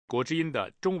国之音的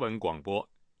中文广播。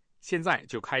现在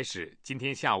就开始今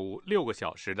天下午6个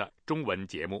小时的中文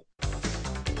节目。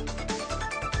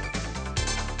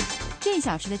这1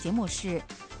小时的节目是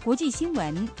国际新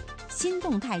闻、新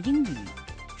动态英语、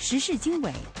时事经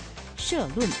纬、社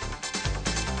论。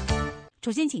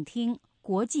首先请听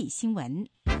国际新闻。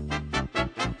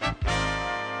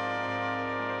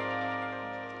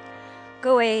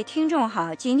各位听众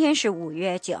好，今天是5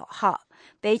月9号，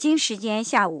北京时间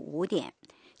下午5点。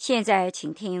现在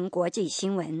请听国际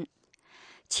新闻。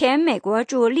前美国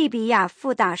驻利比亚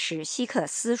副大使希克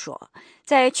斯说，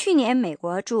在去年美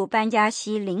国驻班加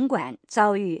西领馆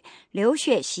遭遇流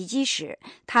血袭击时，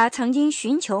他曾经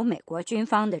寻求美国军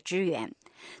方的支援，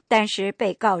但是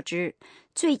被告知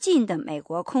最近的美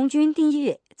国空军地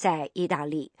域在意大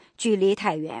利，距离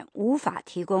太远，无法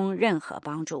提供任何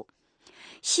帮助。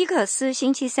希克斯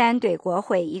星期三对国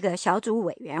会一个小组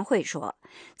委员会说，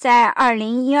在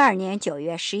2012年9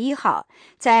月11号，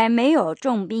在没有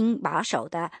重兵把守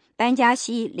的班加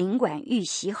西领馆遇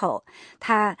袭后，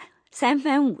他3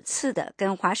番5次地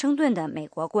跟华盛顿的美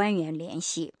国官员联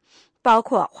系，包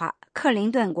括克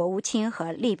林顿国务卿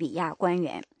和利比亚官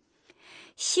员。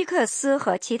希克斯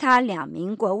和其他2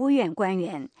名国务院官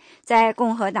员在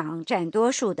共和党占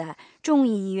多数的众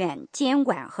议院监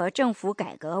管和政府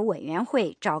改革委员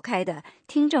会召开的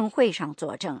听证会上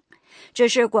作证，这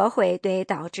是国会对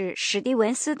导致史蒂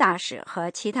文斯大使和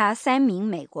其他3名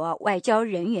美国外交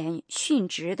人员殉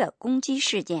职的攻击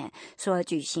事件所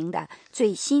举行的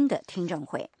最新的听证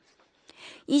会。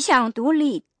一项独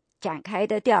立展开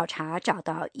的调查找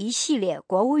到一系列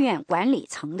国务院管理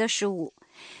层的失误，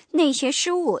那些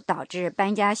失误导致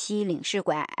班加西领事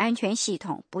馆安全系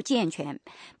统不健全，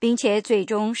并且最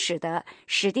终使得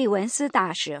史蒂文斯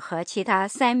大使和其他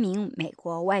3名美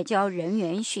国外交人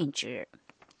员殉职。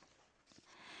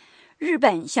日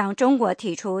本向中国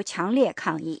提出强烈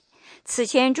抗议。此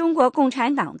前，中国共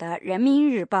产党的人民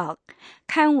日报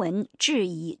刊文质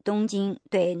疑东京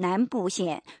对南部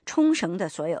县冲绳的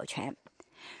所有权。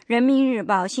人民日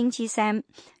报星期三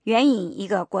援引一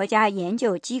个国家研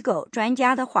究机构专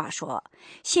家的话说，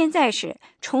现在是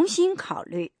重新考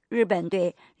虑日本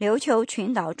对琉球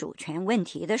群岛主权问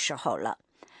题的时候了。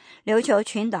琉球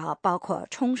群岛包括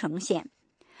冲绳县。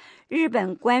日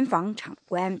本官房长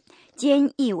官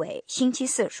菅义伟星期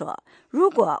四说，如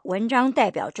果文章代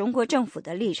表中国政府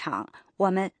的立场，我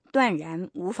们断然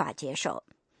无法接受。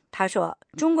他说，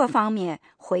中国方面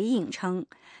回应称，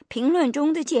评论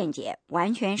中的见解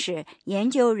完全是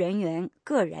研究人员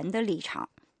个人的立场。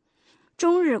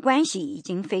中日关系已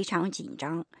经非常紧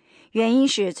张，原因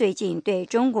是最近对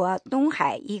中国东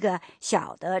海一个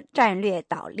小的战略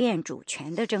岛链主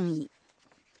权的争议。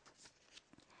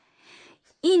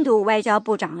印度外交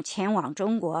部长前往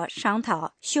中国商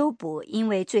讨修补因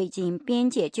为最近边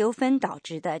界纠纷导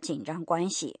致的紧张关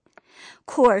系。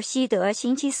库尔希德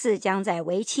星期四将在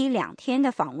为期2天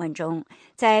的访问中，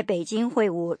在北京会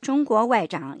晤中国外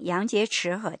长杨洁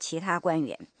篪和其他官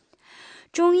员。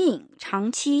中印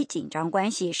长期紧张关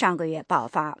系上个月爆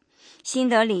发，新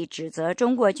德里指责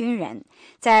中国军人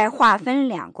在划分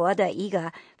2国的一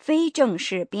个非正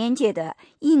式边界的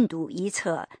印度一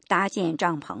侧搭建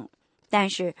帐篷，但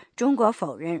是中国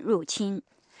否认入侵。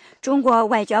中国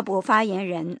外交部发言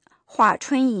人华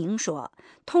春莹说，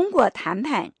通过谈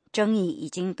判，争议已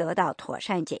经得到妥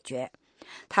善解决。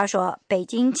他说，北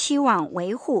京期望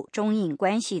维护中印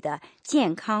关系的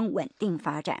健康稳定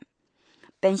发展。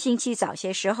本星期早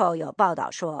些时候有报道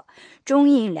说，中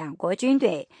印2国军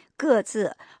队各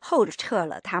自后撤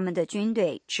了他们的军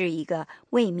队至一个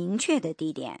未明确的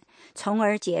地点，从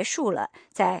而结束了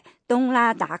在东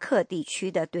拉达克地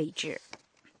区的对峙。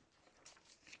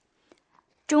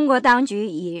中国当局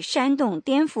以煽动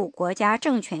颠覆国家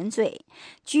政权罪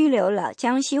拘留了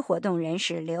江西活动人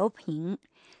士刘平。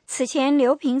此前，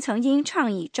刘平曾经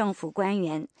倡议政府官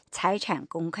员财产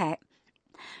公开。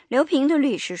刘平的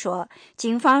律师说，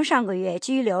警方上个月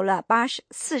拘留了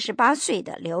48岁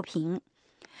的刘平。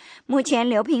目前，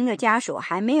刘平的家属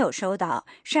还没有收到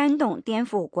煽动颠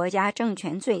覆国家政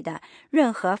权罪的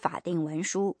任何法定文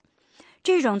书。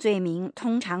这种罪名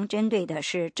通常针对的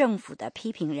是政府的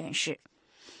批评人士。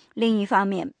另一方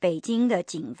面，北京的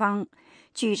警方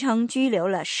据称拘留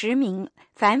了10名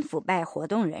反腐败活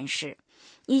动人士。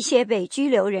一些被拘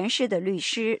留人士的律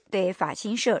师对法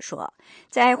新社说，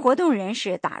在活动人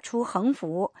士打出横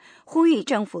幅，呼吁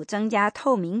政府增加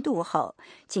透明度后，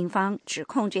警方指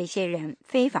控这些人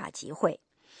非法集会。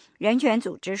人权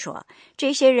组织说，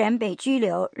这些人被拘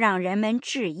留让人们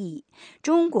质疑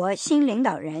中国新领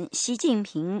导人习近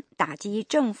平打击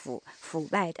政府腐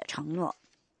败的承诺。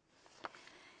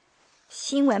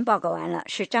新闻报告完了，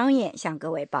是张燕向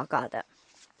各位报告的。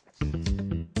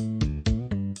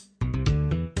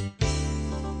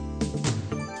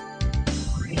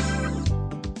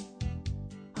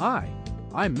Hi,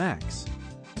 I'm Max.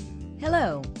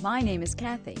 Hello, my name is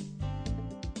Kathy.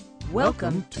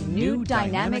 Welcome to New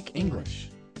Dynamic English.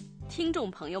 听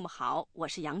众朋友们好，我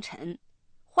是杨晨，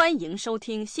欢迎收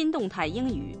听新动态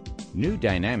英语。New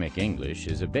Dynamic English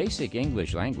is a basic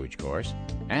English language course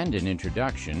and an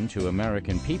introduction to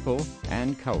American people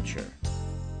and culture.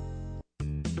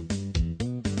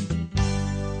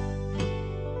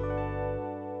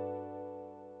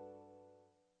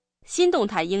 新动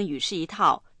态英语是一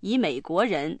套以美国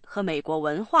人和美国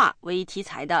文化为题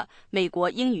材的美国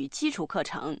英语基础课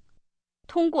程，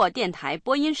通过电台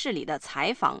播音室里的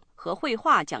采访和绘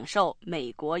画讲授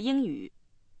美国英语。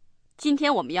今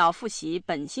天我们要复习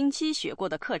本星期学过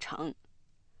的课程。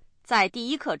在第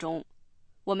一课中，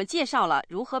我们介绍了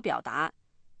如何表达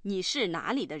你是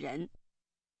哪里的人，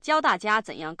教大家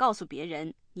怎样告诉别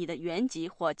人你的原籍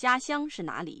或家乡是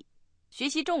哪里。学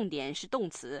习重点是动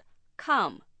词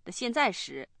come 的现在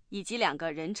时以及两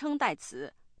个人称代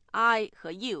词 I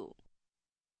和 you，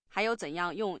 还有怎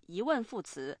样用疑问副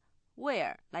词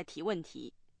where 来提问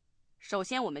题。首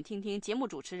先我们听听节目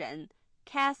主持人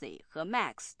Kathy 和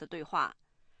Max 的对话，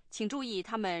请注意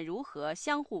他们如何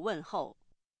相互问候。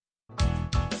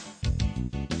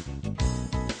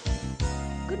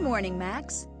 Good morning,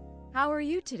 Max. How are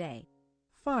you today?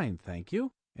 Fine, thank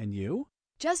you. And you?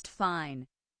 Just fine.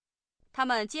 他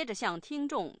们接着向听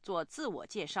众做自我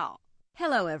介绍。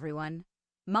 Hello, everyone.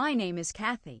 My name is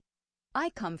Kathy. I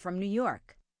come from New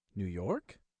York. New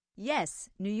York? Yes,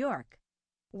 New York.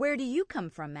 Where do you come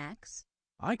from, Max?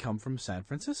 I come from San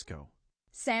Francisco.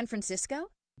 San Francisco?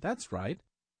 That's right.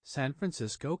 San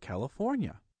Francisco,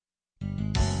 California.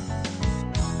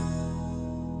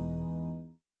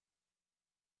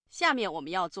 下面我们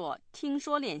要做听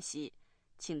说练习，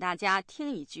请大家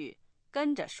听一句，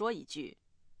跟着说一句。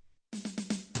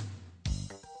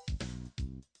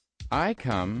 I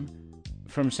come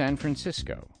from San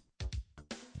Francisco.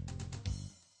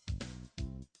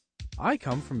 I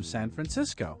come from San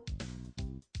Francisco.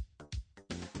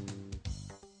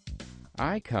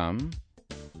 I come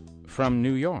from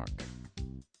New York.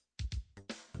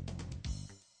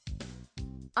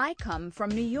 I come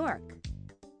from New York.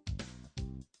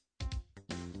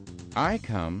 I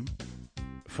come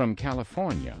from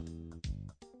California.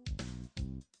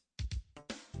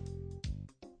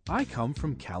 I come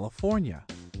from California.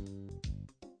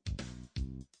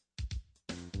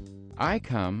 I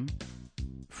come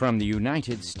from the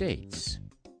United States.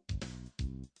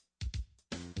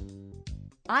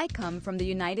 I come from the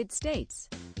United States.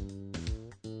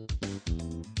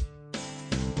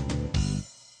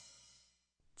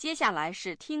 接下来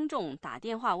是听众打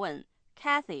电话问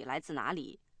Kathy 来自哪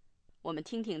里，我们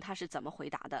听听她是怎么回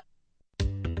答的。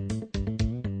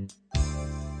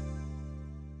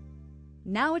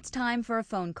 Now it's time for a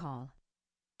phone call.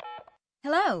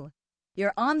 Hello.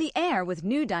 You're on the air with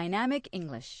New Dynamic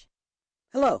English.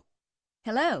 Hello,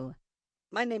 Hello.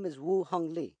 my name is Wu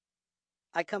Hong Li.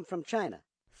 I come from China.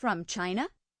 From China?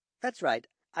 That's right,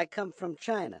 I come from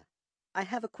China. I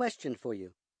have a question for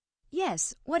you.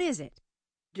 Yes, what is it?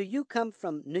 Do you come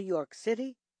from New York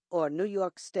City or New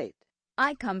York State?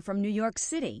 I come from New York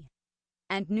City,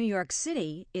 and New York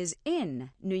City is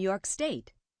in New York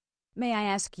State. May I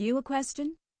ask you a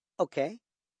question? Okay.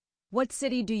 What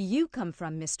city do you come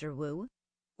from, Mr. Wu?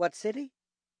 What city?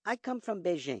 I come from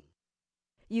Beijing.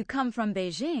 You come from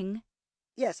Beijing?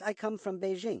 Yes, I come from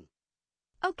Beijing.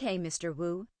 Okay, Mr.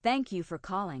 Wu. Thank you for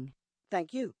calling.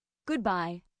 Thank you.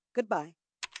 Goodbye. Goodbye.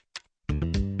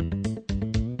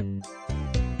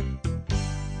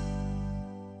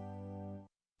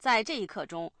 在这一课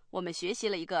中，我们学习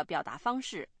了一个表达方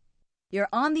式， You're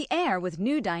on the air with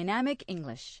New Dynamic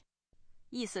English.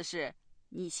 意思是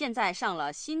你现在上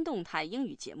了新动态英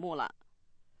语节目了。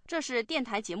这是电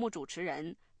台节目主持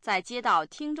人在接到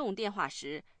听众电话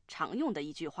时常用的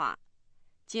一句话，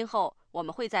今后我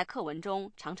们会在课文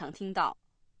中常常听到。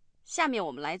下面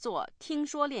我们来做听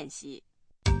说练习。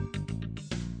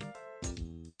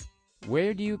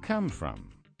 Where do you come from?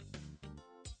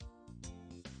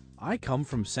 I come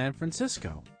from San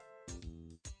Francisco.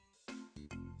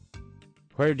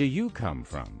 Where do you come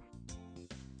from?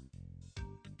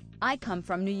 I come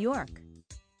from New York.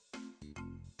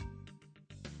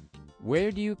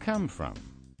 Where do you come from?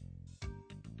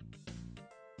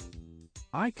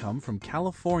 I come from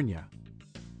California.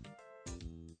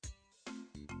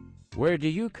 Where do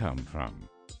you come from?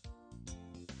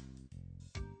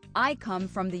 I come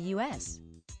from the U.S.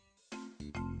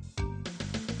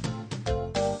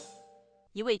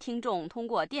 一位听众通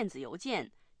过电子邮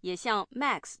件也向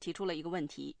Max 提出了一个问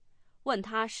题，问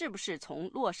他是不是从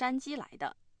洛杉矶来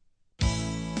的。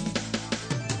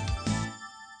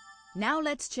Now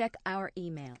let's check our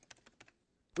email.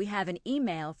 We have an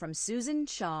email from Susan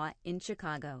Shaw in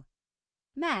Chicago.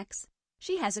 Max,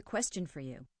 she has a question for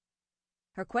you.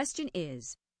 Her question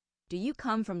is, do you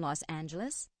come from Los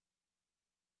Angeles?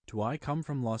 Do I come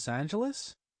from Los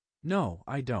Angeles? No,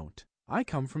 I don't. I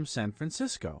come from San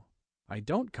Francisco. I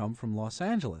don't come from Los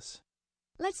Angeles.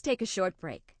 Let's take a short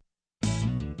break.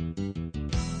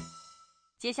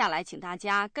 接下来请大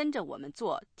家跟着我们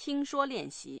做听说练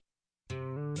习。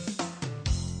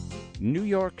New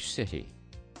York City.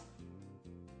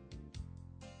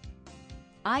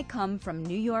 I come from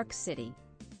New York City.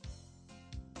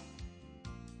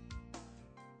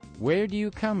 Where do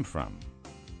you come from?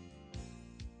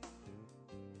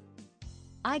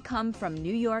 I come from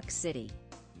New York City.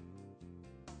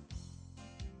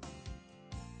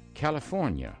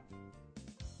 California.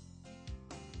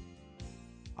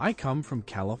 I come from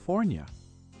California.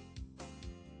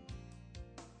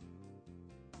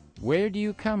 Where do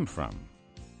you come from?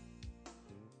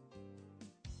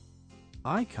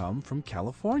 I come from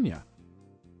California.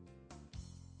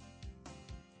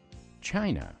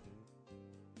 China.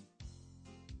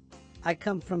 I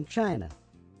come from China.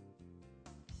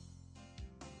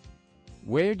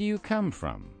 Where do you come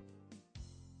from?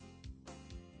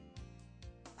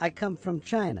 I come from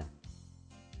China.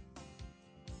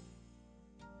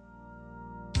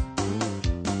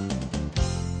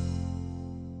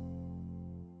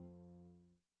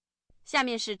 下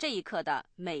面是这一课的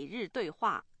每日对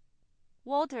话。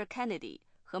Walter Kennedy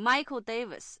和 Michael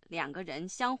Davis 两个人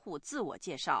相互自我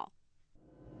介绍。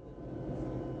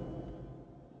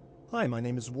Hi, my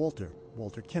name is Walter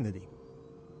Kennedy.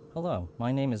 Hello,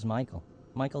 my name is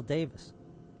Michael Davis.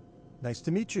 Nice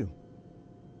to meet you.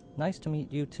 Nice to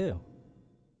meet you too.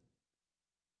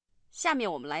 下面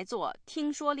我们来做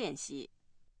听说练习。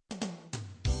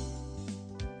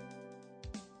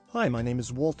Hi, my name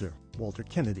is Walter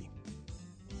Kennedy.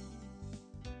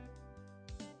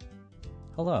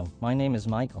 Hello, my name is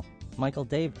Michael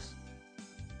Davis.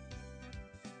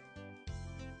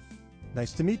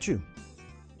 Nice to meet you.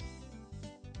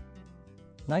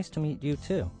 Nice to meet you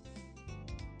too.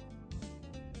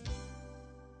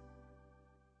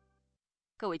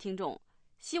 各位听众，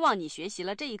希望你学习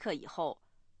了这一课以后，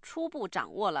初步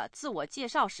掌握了自我介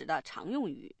绍时的常用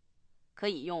语，可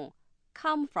以用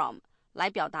come from 来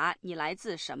表达你来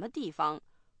自什么地方，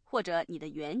或者你的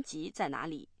原籍在哪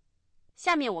里。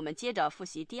下面我们接着复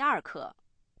习第二课，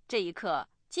这一课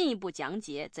进一步讲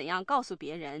解怎样告诉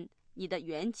别人你的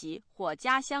原籍或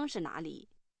家乡是哪里。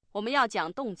我们要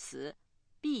讲动词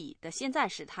be 的现在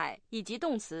时态，以及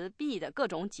动词 be 的各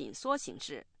种紧缩形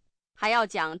式，还要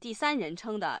讲第三人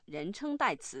称的人称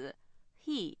代词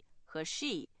he 和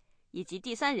she， 以及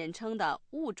第三人称的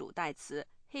物主代词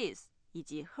his 以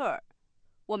及 her。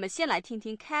 我们先来听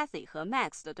听 Kathy 和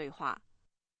Max 的对话。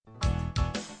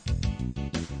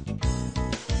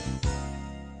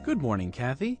Good morning,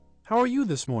 Kathy. How are you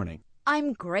this morning?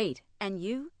 I'm great. And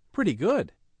you? Pretty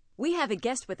good. We have a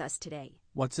guest with us today.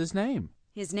 What's his name?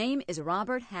 His name is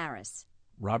Robert Harris.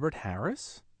 Robert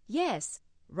Harris? Yes,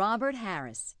 Robert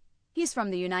Harris. He's from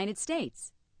the United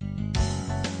States.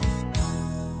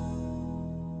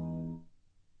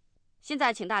 现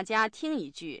在请大家听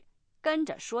一句，跟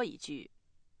着说一句。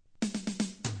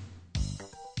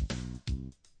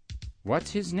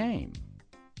What's his name?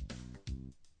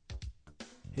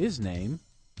 His name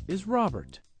is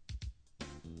Robert.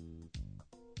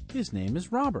 His name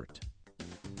is Robert.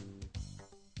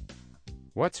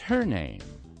 What's her name?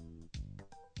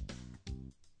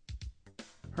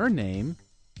 Her name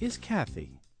is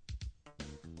Kathy.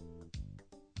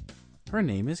 Her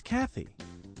name is Kathy.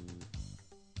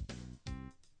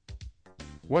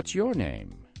 What's your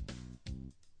name?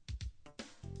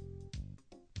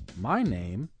 My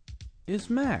name is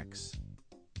Max.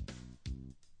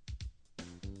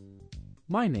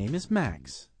 My name is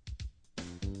Max.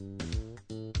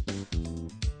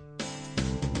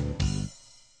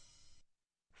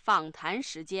 访谈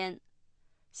时间，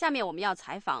下面我们要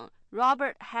采访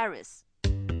Robert Harris。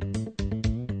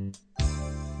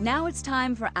 Now it's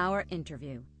time for our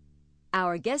interview.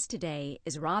 Our guest today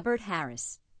is Robert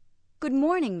Harris. Good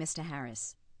morning, Mr.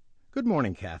 Harris. Good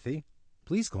morning, Kathy.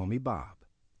 Please call me Bob.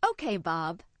 Okay,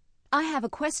 Bob. I have a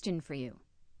question for you.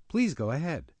 Please go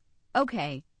ahead.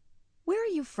 Okay. Where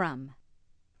are you from?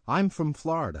 I'm from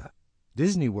Florida.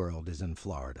 Disney World is in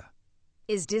Florida.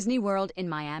 Is Disney World in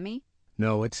Miami?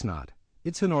 No, it's not.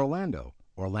 It's in Orlando,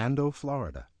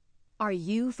 Florida. Are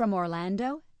you from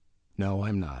Orlando? No,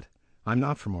 I'm not. I'm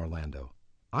not from Orlando.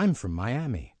 I'm from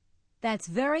Miami. That's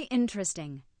very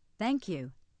interesting. Thank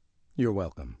you. You're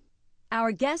welcome.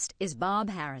 Our guest is Bob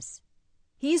Harris.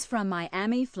 He's from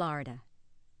Miami, Florida.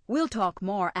 We'll talk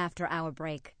more after our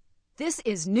break. This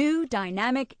is New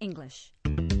Dynamic English.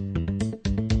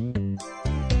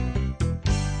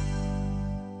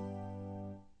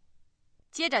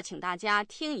 接着请大家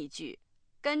听一句，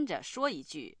跟着说一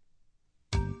句。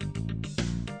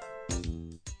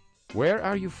Where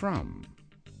are you from?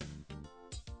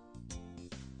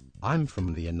 I'm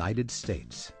from the United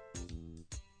States.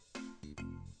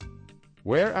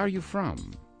 Where are you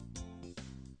from?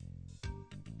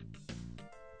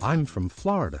 I'm from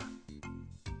Florida.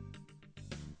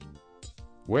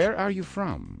 Where are you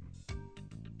from?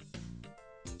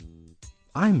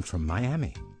 I'm from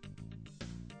Miami.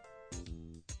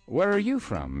 Where are you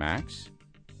from, Max?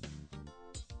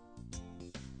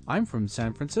 I'm from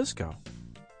San Francisco.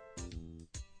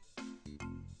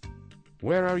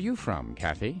 Where are you from,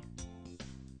 Kathy?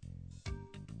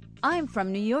 I'm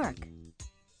from New York.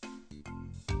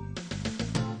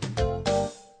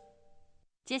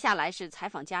 接下来是采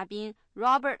访嘉宾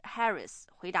Robert Harris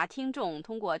回答听众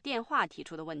通过电话提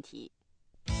出的问题。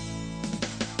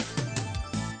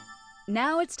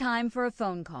Now it's time for a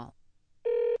phone call.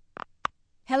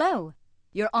 Hello,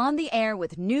 you're on the air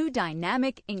with New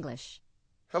Dynamic English.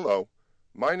 Hello,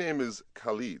 my name is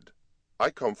Khalid. I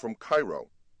come from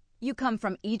Cairo. You come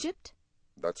from Egypt?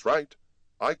 That's right.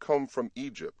 I come from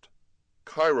Egypt.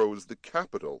 Cairo is the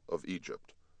capital of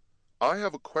Egypt. I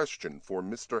have a question for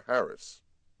Mr. Harris.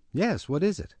 Yes, what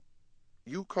is it?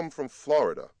 You come from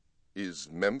Florida. Is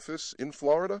Memphis in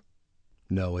Florida?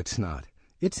 No, it's not.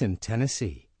 It's in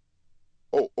Tennessee.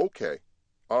 Oh, okay.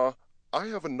 I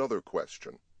have another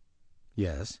question.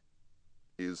 Yes?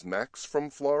 Is Max from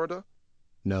Florida?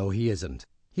 No, he isn't.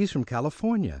 He's from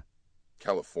California.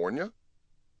 California?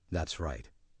 That's right.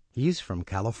 He's from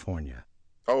California.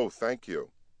 Oh, thank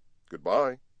you.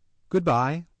 Goodbye.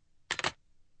 Goodbye.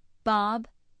 Bob,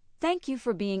 thank you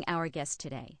for being our guest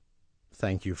today.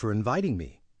 Thank you for inviting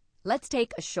me. Let's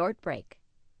take a short break.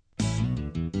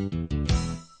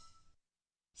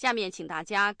 下面请大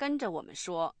家跟着我们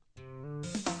说。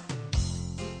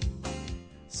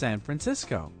San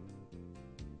Francisco.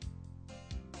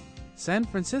 San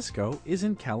Francisco is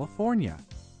in California.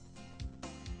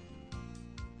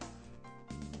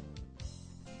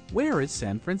 Where is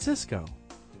San Francisco?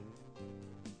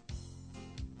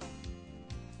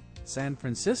 San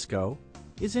Francisco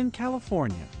is in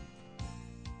California.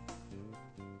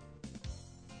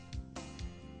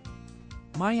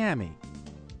 Miami.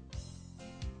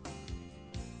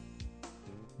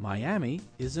 Miami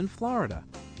is in Florida.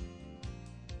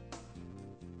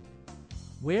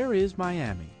 Where is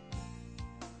Miami?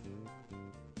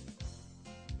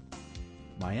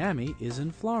 Miami is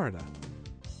in Florida.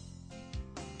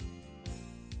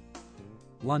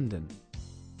 London.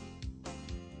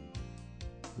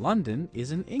 London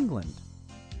is in England.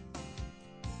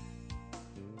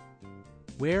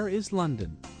 Where is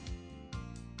London?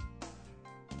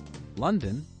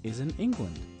 London is in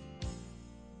England.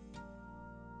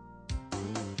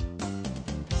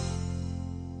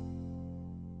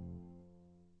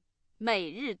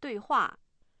 每日对话，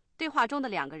对话中的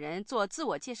两个人做自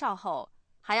我介绍后，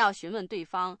还要询问对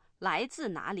方来自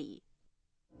哪里。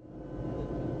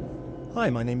Hi,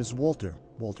 my name is Walter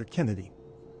Kennedy.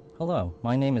 Hello,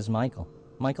 my name is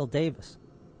Michael Davis.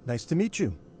 Nice to meet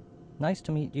you. Nice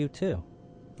to meet you too.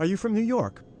 Are you from New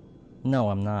York? No,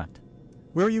 I'm not.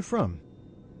 Where are you from?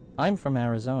 I'm from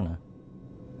Arizona.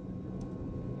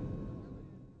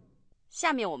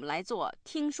 下面我们来做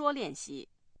听说练习。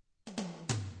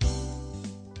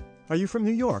Are you from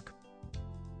New York?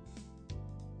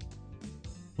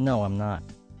 No, I'm not.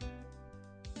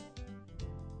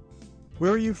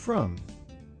 Where are you from?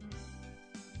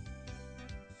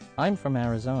 I'm from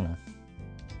Arizona.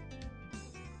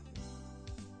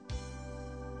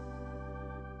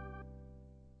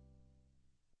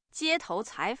 街头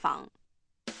采访。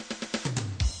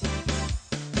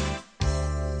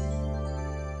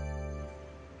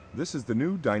This is the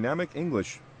new Dynamic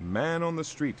English, Man on the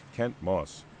Street, Kent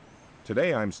Moss.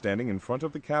 Today I'm standing in front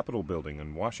of the Capitol building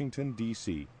in Washington,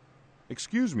 D.C.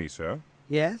 Excuse me, sir.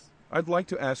 Yes? I'd like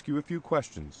to ask you a few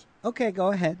questions. Okay,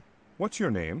 go ahead. What's your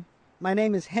name? My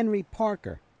name is Henry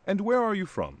Parker. And where are you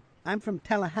from? I'm from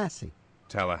Tallahassee.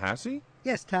 Tallahassee?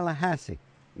 Yes, Tallahassee.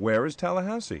 Where is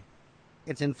Tallahassee?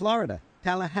 It's in Florida.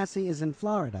 Tallahassee is in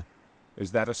Florida.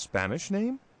 Is that a Spanish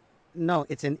name? No,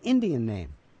 it's an Indian name.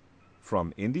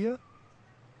 From India?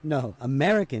 No,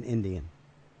 American Indian.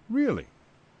 Really?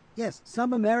 Yes,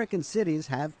 some American cities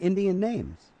have Indian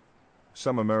names.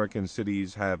 Some American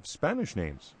cities have Spanish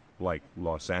names. like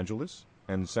Los Angeles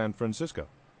and San Francisco.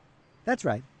 That's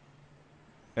right.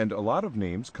 And a lot of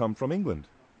names come from England,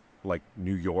 like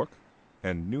New York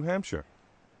and New Hampshire.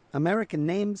 American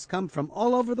names come from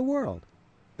all over the world.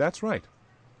 That's right.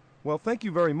 Well, thank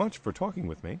you very much for talking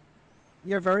with me.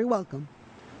 You're very welcome.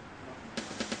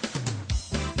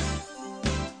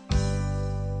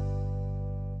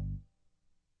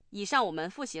 以上我们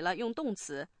复习了用动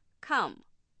词 come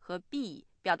和 be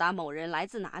表达某人来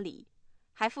自哪里，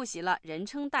还复习了人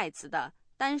称代词的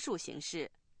单数形式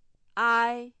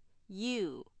I,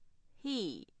 you,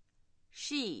 he,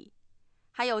 she，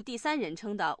 还有第三人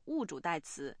称的物主代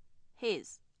词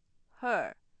his,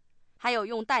 her， 还有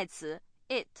用代词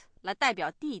it 来代表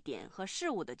地点和事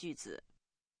物的句子。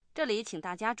这里请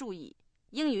大家注意，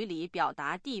英语里表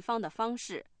达地方的方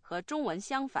式和中文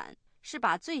相反，是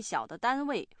把最小的单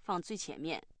位放最前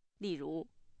面。例如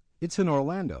It's in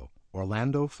Orlando,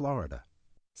 Florida.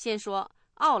 先说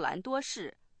奥兰多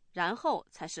市，然后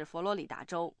才是佛罗里达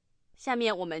州。下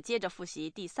面我们接着复习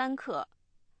第3课。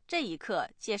这一课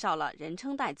介绍了人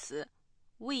称代词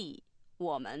we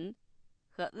我们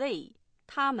和 they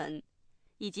他们，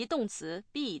以及动词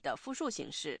be 的复数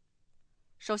形式。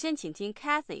首先请听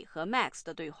Kathy 和 Max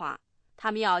的对话，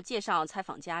他们要介绍采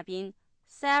访嘉宾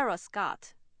Sarah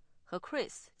Scott 和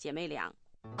Chris 姐妹俩。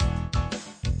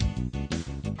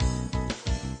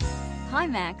Hi,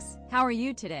 Max. How are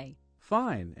you today?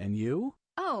 Fine, and you?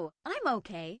 Oh, I'm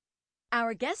okay.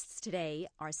 Our guests today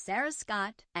are Sarah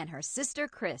Scott and her sister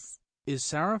Chris. Is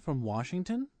Sarah from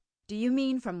Washington? Do you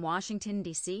mean from Washington,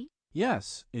 D.C.?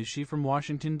 Yes. Is she from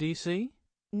Washington, D.C.?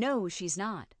 No, she's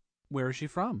not. Where is she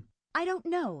from? I don't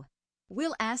know.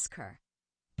 We'll ask her.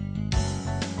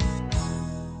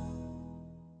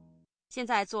 现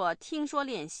在做听说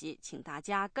练习，请大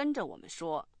家跟着我们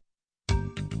说。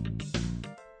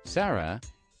Sarah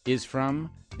is from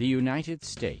the United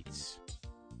States.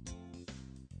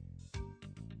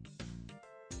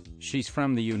 She's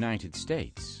from the United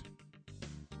States.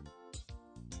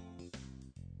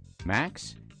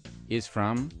 Max is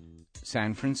from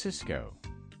San Francisco.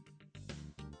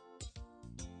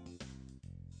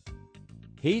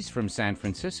 He's from San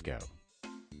Francisco.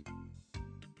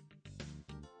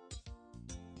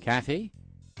 Kathy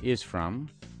is from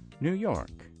New York.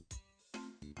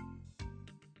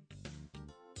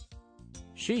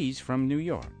 She's from New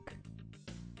York.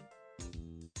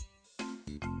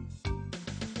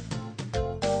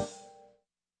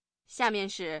 下面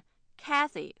是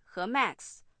Kathy 和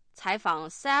Max 采访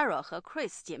Sarah 和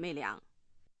Chris 姐妹俩。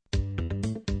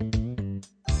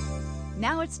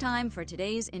Now it's time for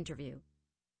today's interview.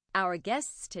 Our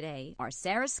guests today are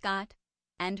Sarah Scott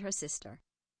and her sister.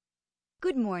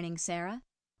 Good morning, Sarah.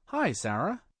 Hi,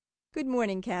 Sarah. Good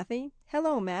morning, Kathy.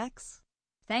 Hello, Max.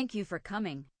 Thank you for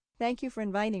coming. Thank you for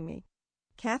inviting me.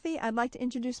 Kathy, I'd like to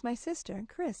introduce my sister,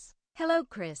 Chris. Hello,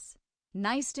 Chris.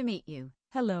 Nice to meet you.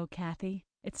 Hello, Kathy.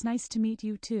 It's nice to meet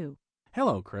you, too.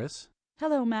 Hello, Chris.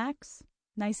 Hello, Max.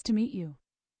 Nice to meet you.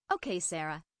 Okay,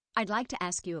 Sarah. I'd like to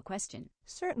ask you a question.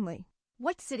 Certainly.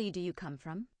 What city do you come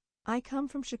from? I come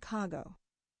from Chicago.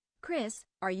 Chris,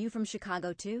 are you from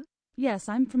Chicago, too? Yes,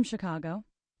 I'm from Chicago.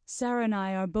 Sarah and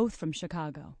I are both from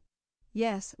Chicago.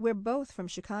 Yes, we're both from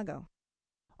Chicago.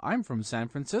 I'm from San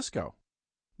Francisco.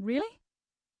 Really?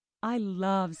 I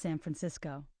love San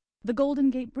Francisco. The Golden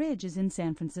Gate Bridge is in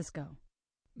San Francisco.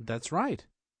 That's right.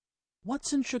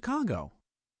 What's in Chicago?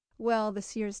 Well, the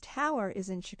Sears Tower is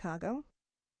in Chicago.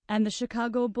 And the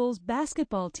Chicago Bulls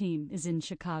basketball team is in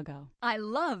Chicago. I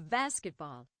love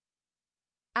basketball.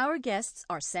 Our guests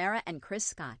are Sarah and Chris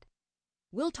Scott.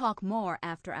 We'll talk more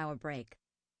after our break.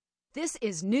 This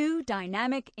is New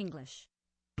Dynamic English.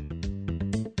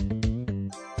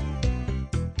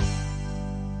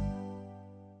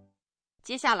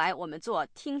 接下来我们做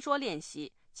听说练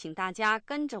习，请大家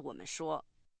跟着我们说。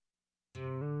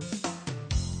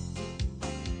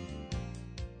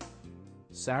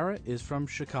Sarah is from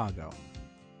Chicago.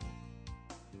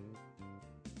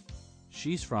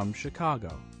 She's from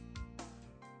Chicago.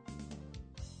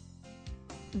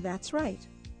 That's right.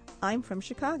 I'm from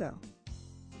Chicago.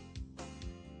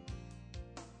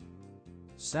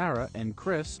 Sarah and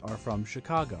Chris are from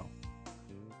Chicago.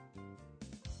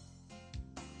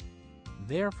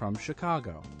 They're from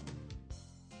Chicago.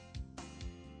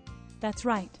 That's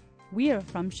right. We're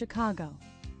from Chicago.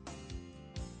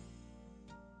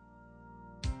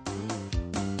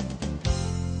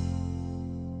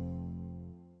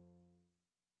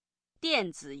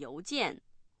 电子邮件，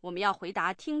我们要回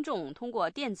答听众通过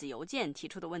电子邮件提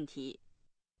出的问题。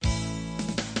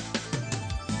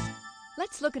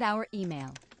Let's look at our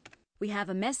email. We have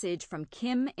a message from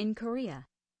Kim in Korea.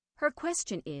 Her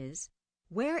question is,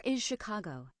 Where is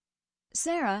Chicago?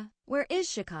 Sarah, where is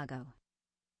Chicago?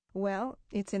 Well,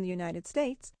 it's in the United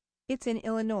States. It's in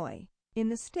Illinois, in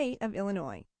the state of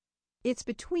Illinois. It's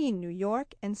between New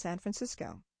York and San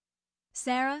Francisco.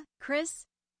 Sarah, Chris,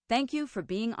 thank you for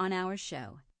being on our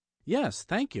show. Yes,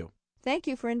 thank you. Thank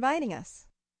you for inviting us.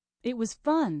 It was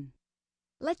fun.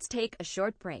 Let's take a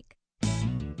short break.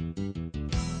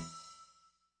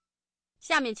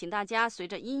 下面请大家随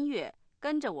着音乐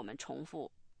跟着我们重复。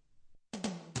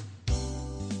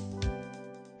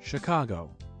Chicago.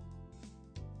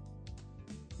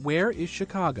 Where is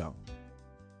Chicago?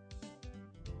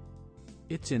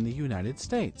 It's in the United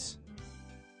States.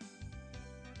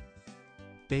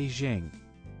 Beijing.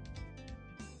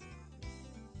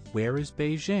 Where is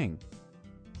Beijing?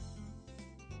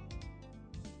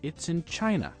 It's in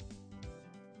China.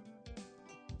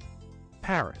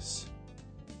 Paris.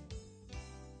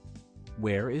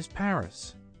 Where is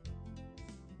Paris?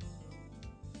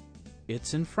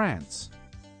 It's in France.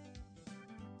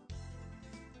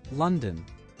 London.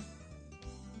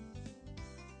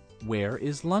 Where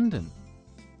is London?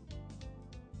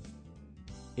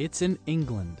 It's in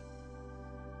England.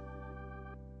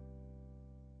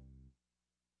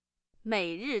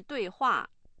 每日对话，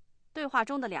对话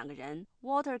中的两个人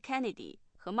Walter Kennedy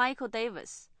和 Michael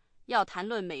Davis 要谈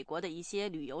论美国的一些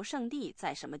旅游胜地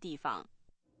在什么地方。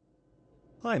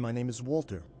Hi, my name is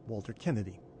Walter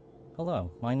Kennedy.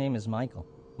 Hello, my name is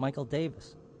Michael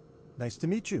Davis. Nice to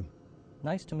meet you.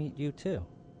 Nice to meet you too.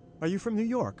 Are you from New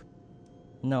York?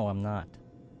 No, I'm not.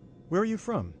 Where are you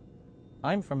from?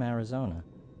 I'm from Arizona.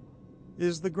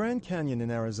 Is the Grand Canyon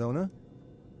in Arizona?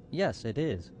 Yes, it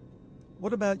is.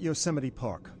 What about Yosemite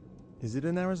Park? Is it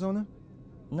in Arizona?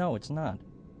 No, it's not.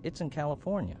 It's in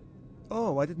California.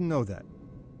 Oh, I didn't know that.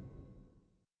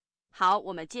 好，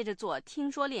我们接着做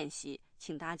听说练习，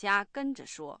请大家跟着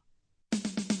说。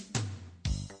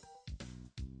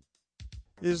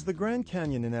Is the Grand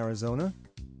Canyon in Arizona?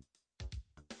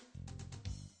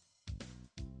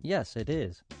 Yes, it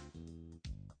is.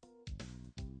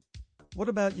 What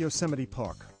about Yosemite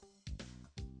Park?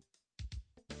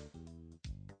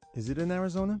 Is it in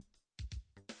Arizona?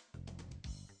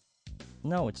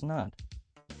 No, it's not.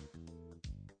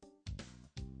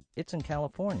 It's in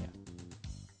California.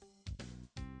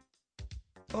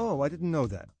 Oh, I didn't know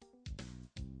that.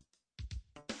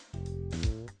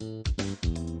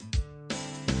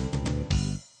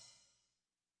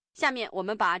 下面我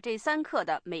们把这3课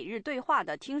的每日对话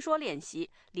的听说练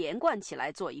习连贯起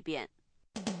来做一遍。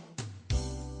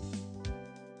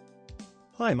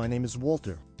Hi, my name is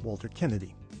Walter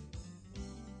Kennedy.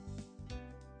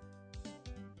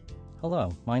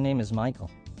 Hello, my name is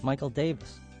Michael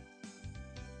Davis.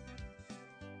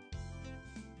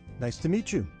 Nice to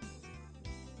meet you.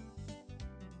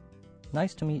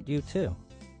 Nice to meet you too.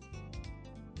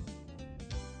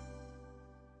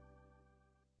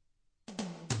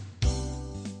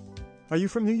 Are you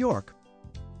from New York?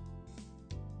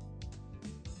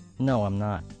 No, I'm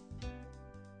not.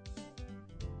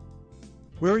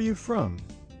 Where are you from?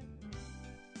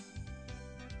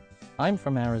 I'm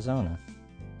from Arizona.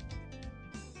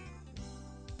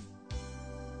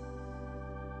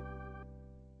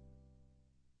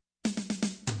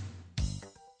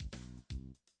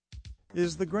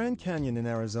 Is the Grand Canyon in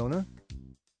Arizona?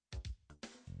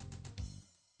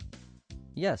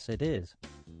 Yes, it is.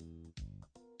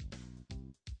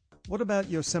 What about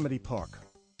Yosemite Park?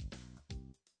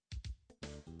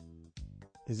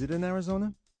 Is it in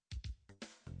Arizona?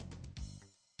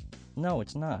 No,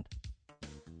 it's not.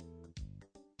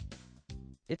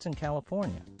 It's in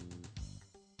California.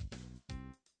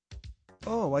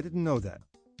 Oh, I didn't know that.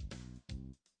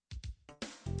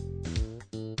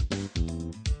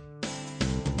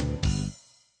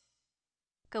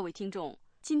 各位听众，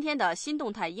今天的新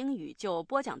动态英语就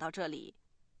播讲到这里，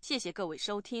谢谢各位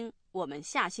收听，我们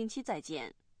下星期再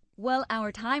见。Well,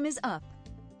 our time is up.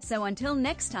 So until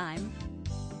next time,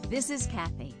 this is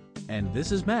Kathy. And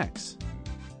this is Max.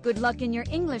 Good luck in your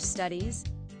English studies.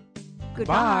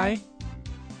 Goodbye. Bye.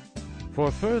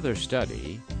 For further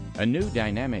study, a new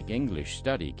dynamic English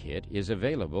study kit is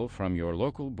available from your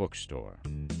local bookstore.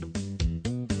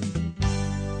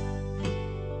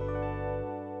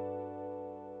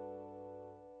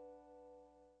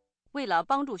 为了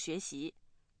帮助学习，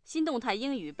新动态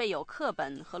英语备有课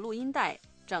本和录音带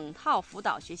整套辅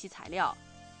导学习材料，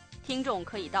听众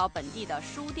可以到本地的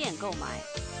书店购买。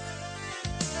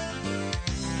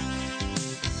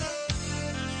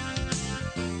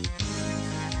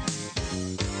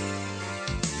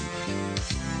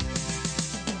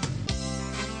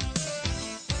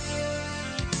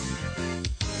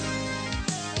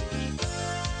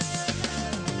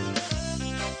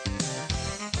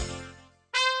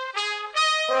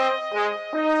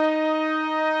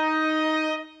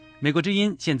美国之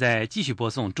音现在继续播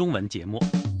送中文节目。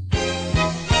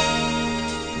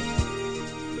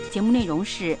节目内容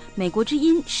是美国之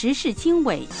音时事经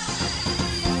纬。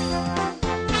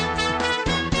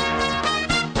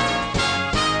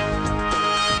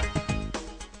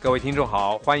各位听众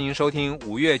好，欢迎收听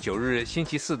5月9日星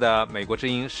期四的美国之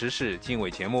音时事经纬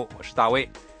节目，我是大卫。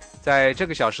在这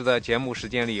个小时的节目时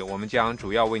间里，我们将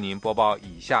主要为您播报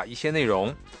以下一些内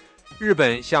容。日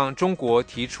本向中国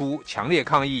提出强烈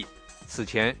抗议，此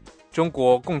前中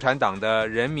国共产党的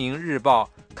人民日报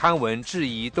刊文质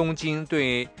疑东京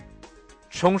对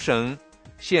冲绳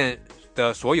县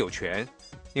的所有权。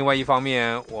另外一方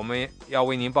面，我们要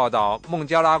为您报道孟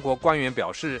加拉国官员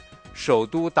表示，首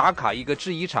都达卡一个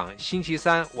制衣厂星期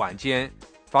三晚间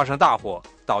发生大火，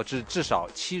导致至少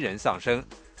7人丧生。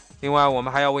另外，我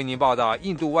们还要为您报道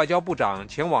印度外交部长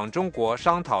前往中国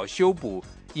商讨修补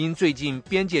因最近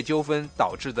边界纠纷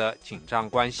导致的紧张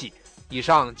关系。以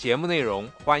上节目内容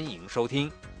欢迎收听。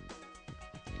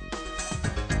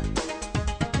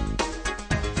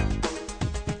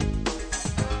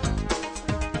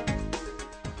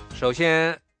首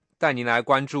先带您来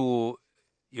关注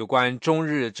有关中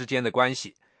日之间的关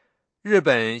系。日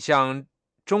本向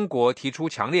中国提出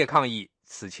强烈抗议，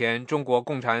此前中国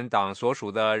共产党所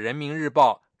属的人民日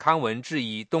报刊文质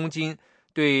疑东京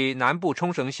对南部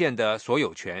冲绳县的所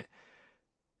有权。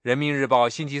人民日报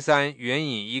星期三援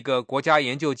引一个国家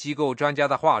研究机构专家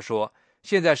的话说，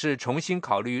现在是重新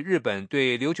考虑日本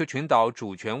对琉球群岛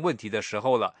主权问题的时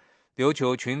候了。琉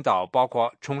球群岛包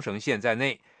括冲绳县在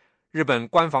内。日本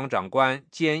官房长官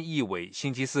菅义伟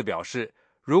星期四表示，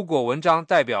如果文章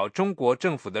代表中国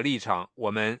政府的立场，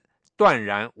我们断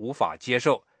然无法接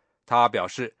受。他表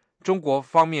示，中国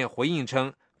方面回应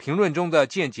称，评论中的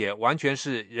见解完全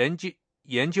是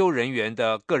研究人员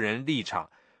的个人立场。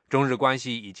中日关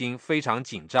系已经非常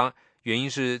紧张，原因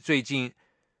是最近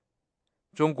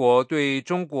中国对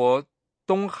中国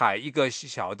东海一个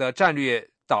小的战略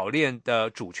岛链的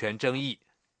主权争议。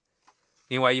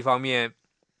另外一方面，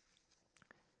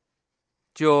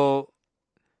就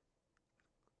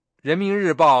人民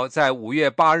日报在5月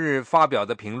8日发表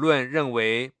的评论认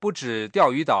为，不止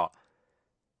钓鱼岛，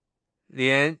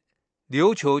连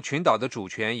琉球群岛的主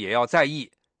权也要在意。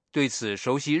对此，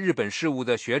熟悉日本事务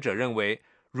的学者认为，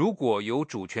如果有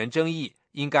主权争议，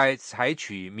应该采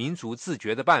取民族自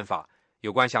决的办法。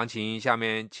有关详情，下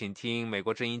面请听美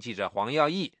国之音记者黄耀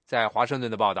义在华盛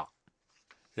顿的报道。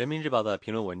人民日报的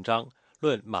评论文章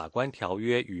论马关条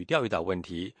约与钓鱼岛问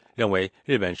题，认为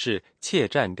日本是怯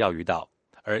战钓鱼岛，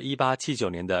而1879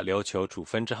年的琉球处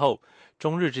分之后，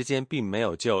中日之间并没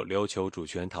有就琉球主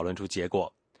权讨论出结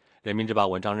果。人民日报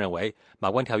文章认为，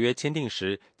马关条约签订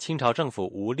时，清朝政府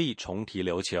无力重提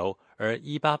琉球，而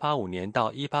1885年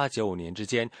到1895年之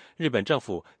间，日本政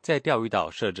府在钓鱼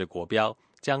岛设置国标，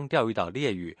将钓鱼岛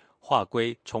列屿划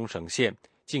归冲绳县，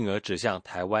进而指向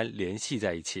台湾联系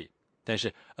在一起。但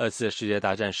是2次世界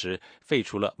大战时废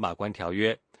除了马关条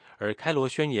约，而开罗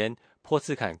宣言、波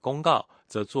茨坎公告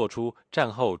则做出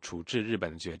战后处置日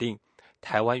本的决定，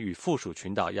台湾与附属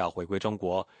群岛要回归中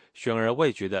国，悬而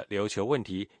未决的琉球问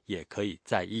题也可以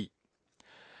再议。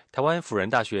台湾辅仁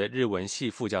大学日文系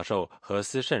副教授何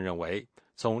思胜认为，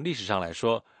从历史上来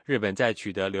说，日本在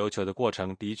取得琉球的过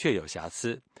程的确有瑕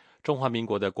疵。中华民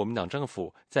国的国民党政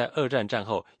府在2战战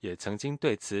后也曾经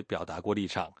对此表达过立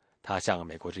场。他向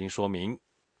美国之音说明，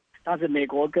当时美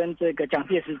国跟这个蒋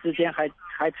介石之间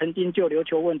还曾经就琉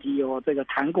球问题有这个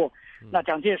谈过。那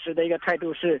蒋介石的一个态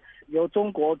度是由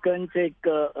中国跟这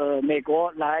个美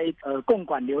国来共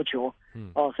管琉球。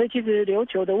所以其实琉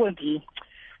球的问题，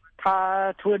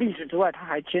它除了历史之外，它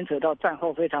还牵扯到战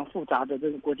后非常复杂的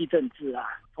这个国际政治啊。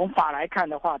从法来看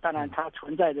的话，当然它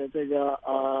存在着这个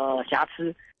瑕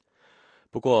疵。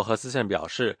不过何思胜表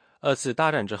示，2次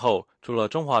大战之后，除了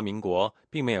中华民国，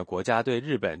并没有国家对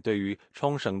日本对于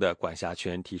冲绳的管辖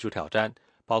权提出挑战，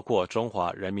包括中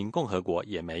华人民共和国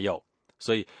也没有，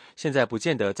所以现在不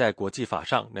见得在国际法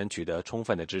上能取得充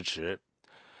分的支持。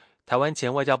台湾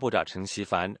前外交部长陈其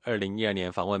帆2012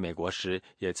年访问美国时，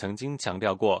也曾经强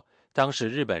调过，当时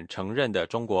日本承认的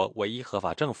中国唯一合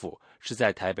法政府是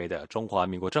在台北的中华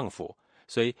民国政府，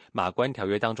所以马关条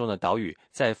约当中的岛屿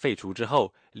在废除之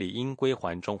后，理应归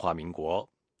还中华民国。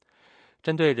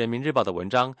针对人民日报的文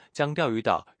章将钓鱼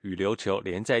岛与琉球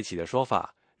连在一起的说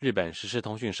法，日本时事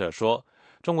通讯社说，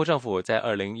中国政府在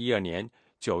2012年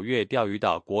9月钓鱼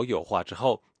岛国有化之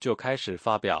后，就开始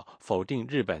发表否定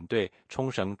日本对冲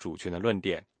绳主权的论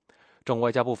点。中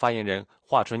外交部发言人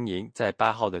华春莹在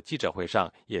8号的记者会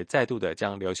上也再度的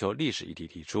将琉球历史议题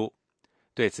提出。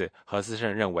对此，何思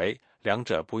胜认为两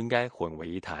者不应该混为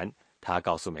一谈。他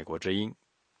告诉美国之音，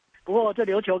不过这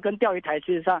琉球跟钓鱼台事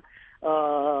实上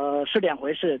是两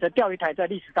回事。这钓鱼台在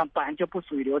历史上本来就不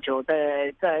属于琉球，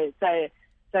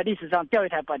在历史上钓鱼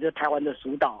台本来就是台湾的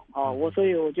属岛所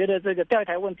以我觉得这个钓鱼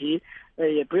台问题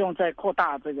也不用再扩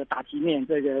大这个打击面，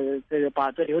这个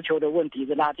把这琉球的问题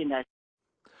拉进来。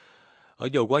而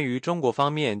有关于中国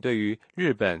方面对于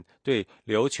日本对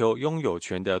琉球拥有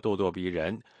权的咄咄逼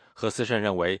人，何思胜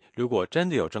认为，如果真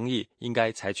的有争议，应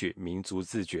该采取民族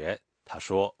自决。他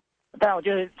说：“但我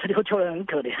觉得琉球人很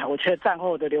可怜，我觉得战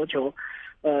后的琉球，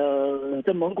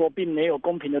这盟国并没有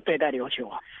公平的对待琉球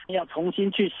啊。要重新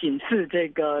去审视这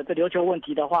琉球问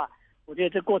题的话，我觉得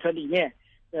这过程里面，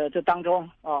这当中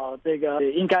这个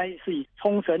应该是以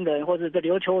冲绳人或者这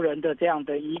琉球人的这样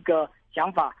的一个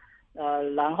想法，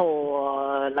然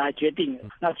后来决定。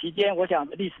那期间，我想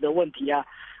历史的问题啊。”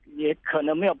也可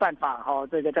能没有办法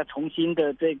这个再重新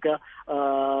的这个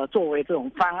作为这种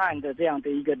方案的这样的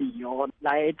一个理由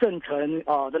来证成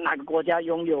这哪个国家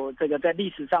拥有这个在历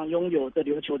史上拥有这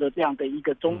琉球的这样的一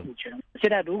个宗主权。现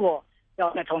在如果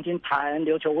要再重新谈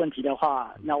琉球问题的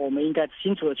话，那我们应该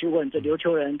清楚的去问这琉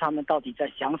球人他们到底在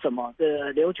想什么？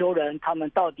这琉球人他们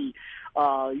到底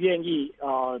愿意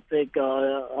这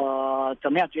个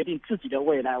怎么样决定自己的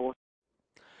未来？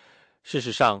事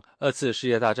实上，2次世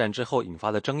界大战之后引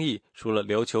发的争议，除了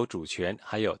琉球主权，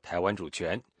还有台湾主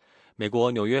权。美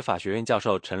国纽约法学院教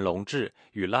授陈龙志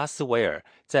与拉斯维尔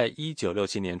在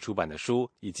1967年出版的书，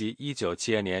以及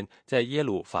1972年在耶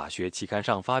鲁法学期刊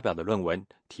上发表的论文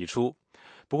提出。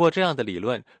不过，这样的理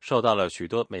论受到了许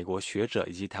多美国学者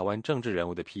以及台湾政治人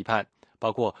物的批判，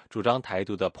包括主张台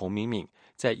独的彭明敏，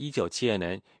在1972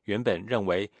年原本认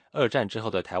为2战之后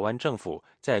的台湾政府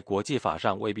在国际法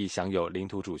上未必享有领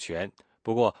土主权。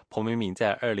不过，彭明敏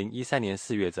在2013年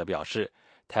4月则表示，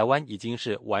台湾已经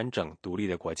是完整独立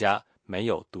的国家，没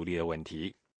有独立的问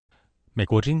题。美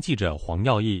国之音记者黄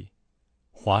耀义，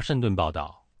华盛顿报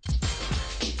道。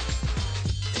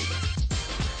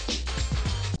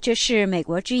这是美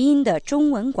国之音的中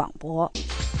文广播。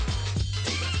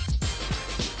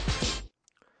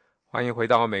欢迎回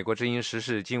到美国之音时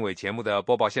事经纬节目的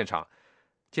播报现场。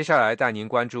接下来带您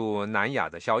关注南亚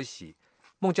的消息。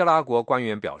孟加拉国官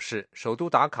员表示，首都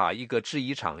达卡一个制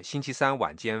衣厂星期三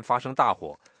晚间发生大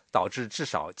火，导致至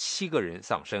少7个人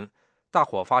丧生。大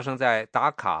火发生在达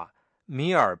卡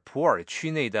米尔普尔区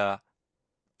内的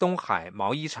东海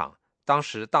毛衣厂，当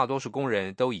时大多数工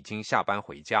人都已经下班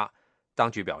回家。当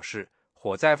局表示，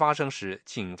火灾发生时，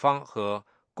警方和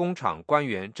工厂官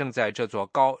员正在这座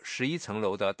高11层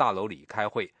楼的大楼里开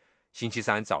会。星期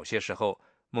三早些时候，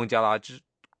孟加拉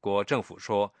国政府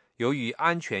说，由于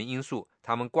安全因素，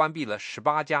他们关闭了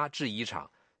18家制衣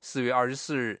厂。4月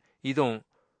24日，一栋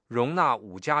容纳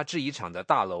5家制衣厂的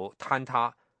大楼坍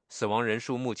塌，死亡人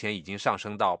数目前已经上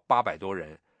升到800多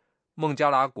人。孟加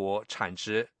拉国产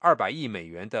值200亿美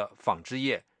元的纺织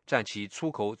业占其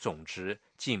出口总值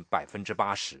近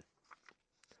 80%。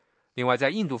另外，在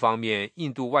印度方面，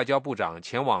印度外交部长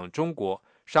前往中国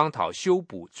商讨修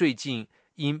补最近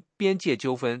因边界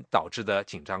纠纷导致的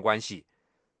紧张关系。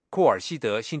库尔希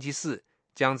德星期四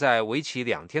将在为期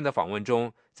2天的访问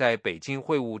中，在北京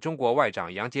会晤中国外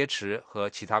长杨洁篪和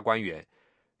其他官员。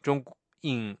中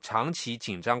印长期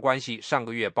紧张关系上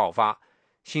个月爆发，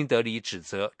新德里指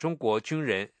责中国军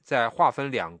人在划分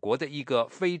2国的一个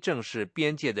非正式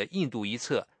边界的印度一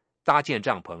侧搭建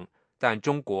帐篷，但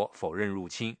中国否认入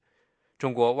侵。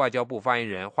中国外交部发言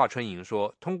人华春莹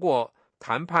说，通过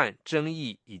谈判争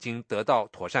议已经得到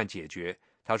妥善解决。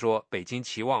他说，北京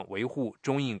期望维护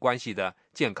中印关系的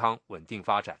健康稳定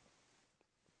发展。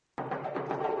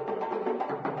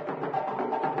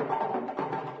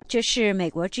这是美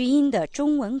国之音的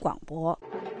中文广播。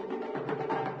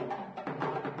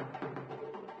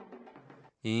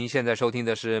您现在收听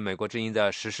的是美国之音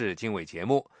的时事经纬节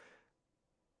目。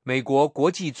美国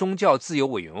国际宗教自由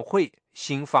委员会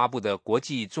新发布的国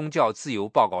际宗教自由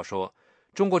报告说，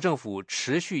中国政府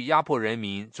持续压迫人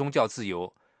民宗教自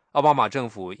由，奥巴马政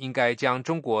府应该将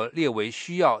中国列为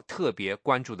需要特别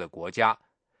关注的国家。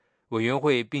委员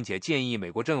会并且建议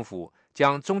美国政府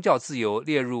将宗教自由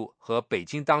列入和北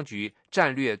京当局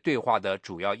战略对话的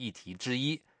主要议题之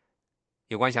一。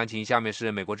有关详情，下面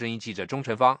是美国之音记者钟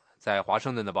晨芳在华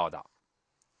盛顿的报道。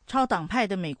超党派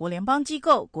的美国联邦机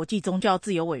构国际宗教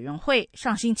自由委员会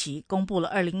上星期公布了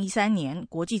2013年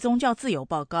国际宗教自由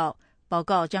报告，报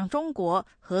告将中国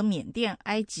和缅甸、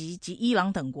埃及及伊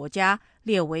朗等国家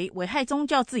列为危害宗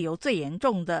教自由最严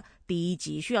重的第1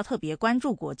级需要特别关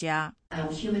注国家。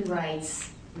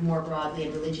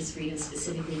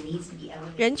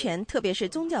人权，特别是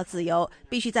宗教自由，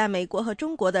必须在美国和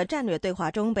中国的战略对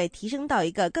话中被提升到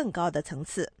一个更高的层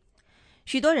次。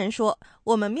许多人说，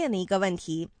我们面临一个问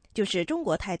题，就是中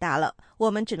国太大了，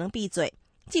我们只能闭嘴，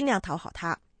尽量讨好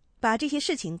他，把这些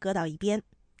事情搁到一边。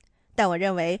但我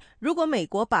认为，如果美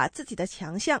国把自己的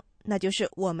强项，那就是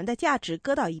我们的价值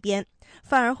搁到一边，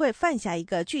反而会犯下一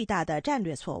个巨大的战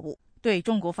略错误。对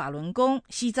中国法轮功、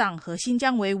西藏和新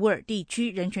疆维吾尔地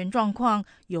区人权状况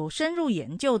有深入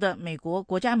研究的美国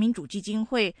国家民主基金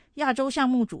会亚洲项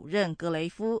目主任格雷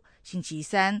夫星期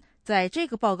三在这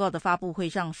个报告的发布会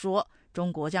上说，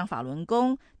中国将法轮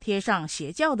功贴上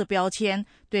邪教的标签，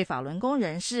对法轮功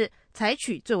人士采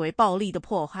取最为暴力的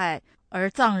迫害，而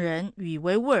藏人与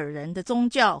维吾尔人的宗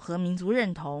教和民族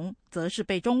认同则是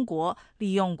被中国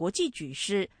利用国际局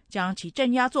势将其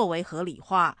镇压作为合理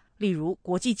化，例如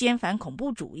国际间反恐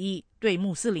怖主义对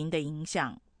穆斯林的影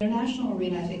响。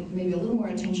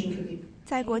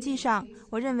在国际上，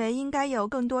我认为应该有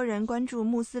更多人关注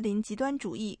穆斯林极端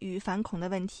主义与反恐的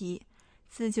问题。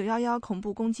自911恐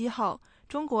怖攻击后，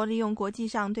中国利用国际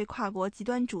上对跨国极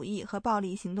端主义和暴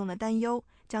力行动的担忧，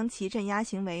将其镇压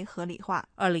行为合理化。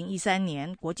2013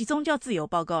年国际宗教自由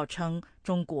报告称，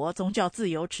中国宗教自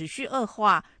由持续恶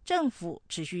化，政府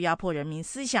持续压迫人民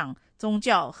思想、宗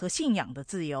教和信仰的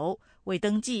自由，未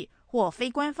登记或非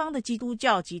官方的基督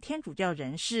教及天主教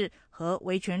人士和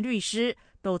维权律师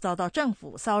都遭到政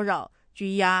府骚扰、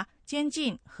拘押、监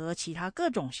禁和其他各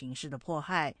种形式的迫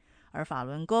害。而法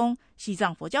轮功、西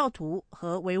藏佛教徒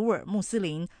和维吾尔穆斯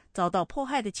林遭到迫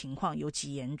害的情况尤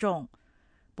其严重。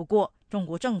不过，中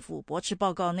国政府驳斥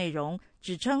报告内容，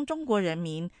指称中国人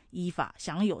民依法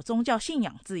享有宗教信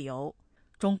仰自由。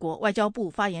中国外交部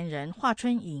发言人华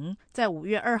春莹在5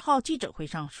月2号记者会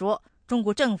上说，中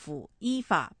国政府依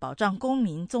法保障公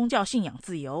民宗教信仰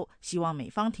自由，希望美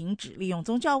方停止利用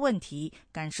宗教问题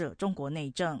干涉中国内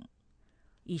政。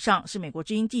以上是美国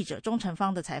之音记者钟成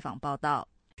芳的采访报道。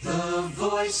The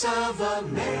Voice of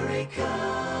America.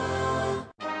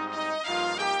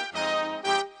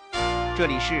 这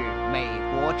里是美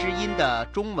国之音的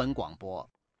中文广播。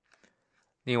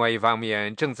另外一方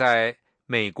面，正在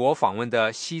美国访问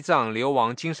的西藏流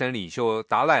亡精神领袖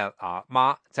达赖喇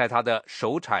嘛在他的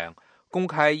首场公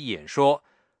开演说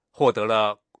获得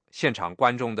了现场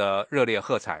观众的热烈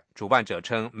喝彩。主办者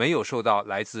称没有受到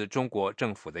来自中国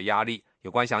政府的压力。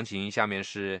有关详情，下面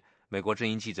是美国之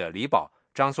音记者李宝、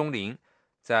张松林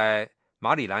在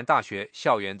马里兰大学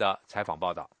校园的采访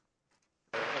报道。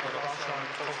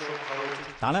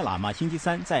达赖喇嘛星期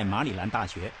三在马里兰大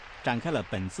学展开了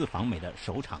本次访美的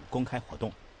首场公开活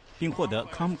动，并获得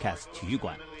Comcast 体育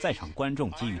馆在场观众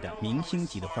给予的明星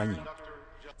级的欢迎。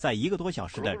在1个多小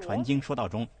时的传经说道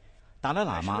中，达赖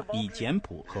喇嘛以简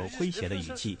朴和诙谐的语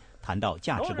气谈到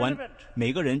价值观、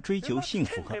每个人追求幸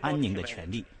福和安宁的权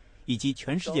利，以及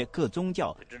全世界各宗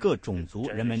教、各种族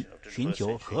人们寻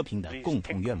求和平的共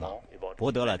同愿望，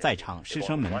博得了在场师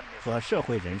生们和社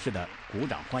会人士的鼓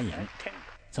掌欢迎。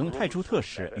曾派出特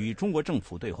使与中国政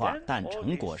府对话但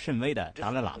成果甚微的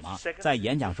达赖喇嘛在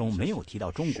演讲中没有提到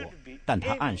中国，但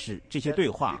他暗示这些对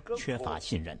话缺乏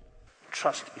信任。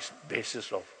Trust is the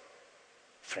basis of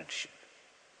friendship.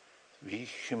 You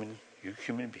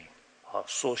human beings are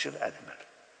social animal.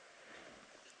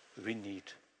 We need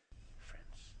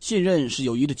信任是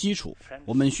友谊的基础，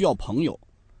我们需要朋友。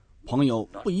朋友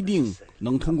不一定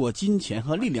能通过金钱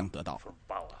和力量得到，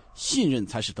信任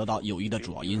才是得到友谊的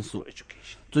主要因素。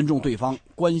尊重对方，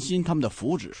关心他们的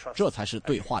福祉，这才是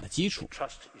对话的基础。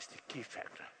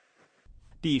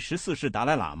第14世达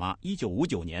赖喇嘛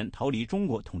1959年逃离中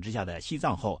国统治下的西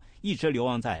藏后，一直流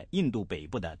亡在印度北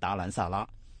部的达兰萨拉。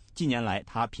近年来，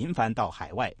他频繁到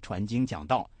海外传经讲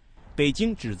道。北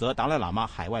京指责达赖喇嘛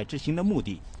海外之行的目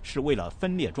的是为了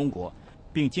分裂中国，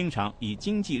并经常以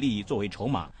经济利益作为筹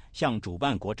码，向主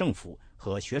办国政府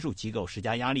和学术机构施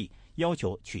加压力，要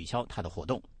求取消他的活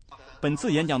动。本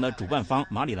次演讲的主办方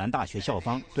马里兰大学校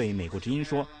方对美国之音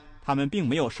说，他们并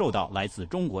没有受到来自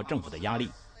中国政府的压力。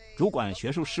主管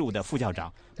学术事务的副校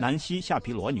长南希·夏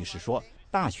皮罗女士说，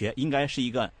大学应该是一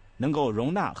个能够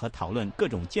容纳和讨论各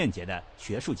种见解的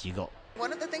学术机构。One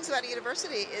of the things about a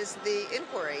university is the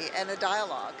inquiry and a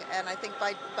dialogue, and I think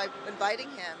by inviting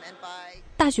him and by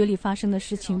大学里发生的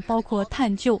事情包括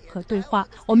探究和对话。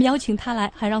我们邀请他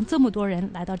来，还让这么多人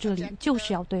来到这里，就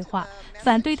是要对话。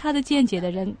反对他的见解的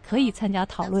人可以参加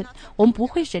讨论，我们不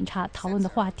会审查讨论的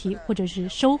话题，或者是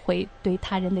收回对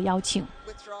他人的邀请。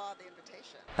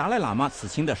达赖喇嘛此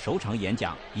行的首场演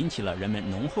讲引起了人们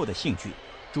浓厚的兴趣。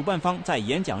主办方在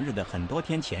演讲日的很多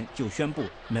天前就宣布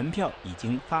门票已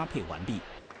经发配完毕。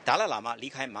达赖喇嘛离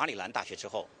开马里兰大学之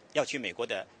后，要去美国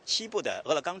的西部的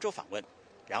俄勒冈州访问，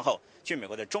然后去美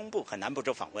国的中部和南部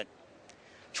州访问。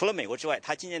除了美国之外，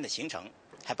他今年的行程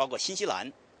还包括新西兰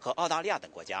和澳大利亚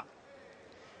等国家。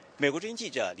美国之音记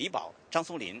者李宝、张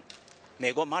松林，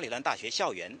美国马里兰大学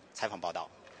校园采访报道。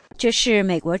这是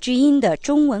美国之音的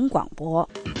中文广播。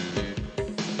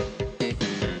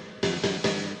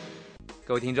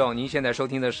各位听众，您现在收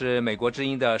听的是美国之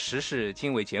音的时事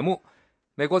经纬节目。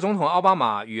美国总统奥巴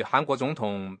马与韩国总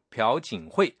统朴槿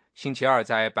惠星期二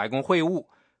在白宫会晤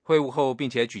后，并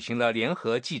且举行了联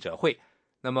合记者会。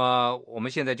那么我们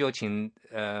现在就请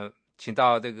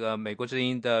到这个美国之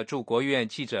音的驻国务院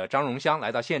记者张荣香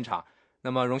来到现场。那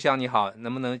么荣香你好，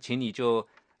能不能请你就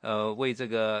为这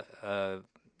个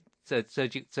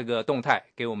这个动态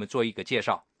给我们做一个介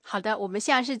绍？好的，我们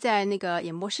现在是在那个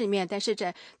演播室里面，但是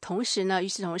在同时呢，与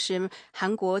此同时，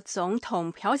韩国总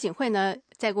统朴槿惠呢，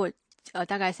再过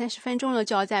大概30分钟呢，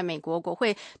就要在美国国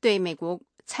会对美国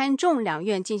参众两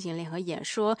院进行联合演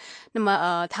说。那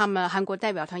么他们韩国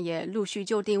代表团也陆续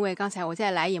就定位。刚才我在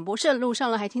来演播室的路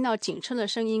上呢，还听到警车的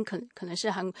声音，可能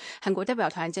是韩国代表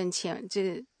团正前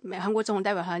韩国总统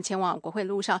代表团前往国会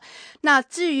路上。那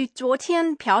至于昨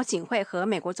天朴槿惠和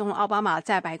美国总统奥巴马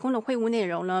在白宫的会晤内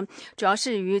容呢，主要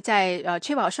是于在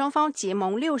确保双方结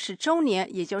盟60周年，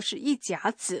也就是一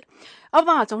甲子。奥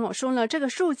巴马总统说呢，这个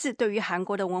数字对于韩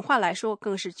国的文化来说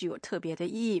更是具有特别的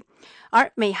意义。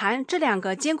而美韩这两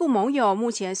个坚固盟友目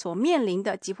前所面临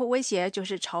的急迫威胁就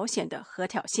是朝鲜的核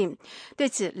挑衅。对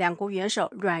此，两国元首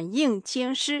软硬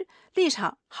兼施，立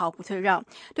场毫不退让。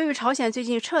对于朝鲜最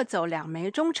近撤走2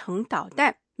枚中程导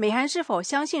弹，美韩是否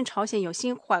相信朝鲜有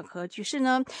心缓和局势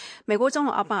呢？美国总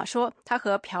统奥巴马说，他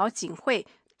和朴槿惠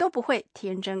都不会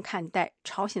天真看待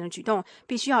朝鲜的举动，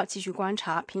必须要继续观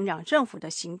察平壤政府的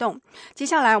行动。接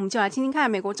下来我们就来听听看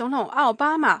美国总统奥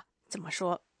巴马怎么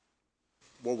说。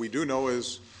What we do know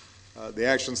is, the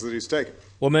actions that he's taken.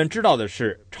 我们知道的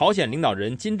是，朝鲜领导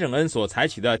人金正恩所采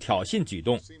取的挑衅举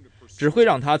动只会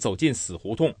让他走进死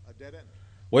胡同。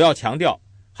我要强调，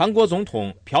韩国总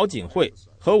统朴槿惠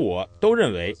和我都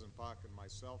认为，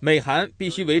美韩必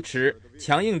须维持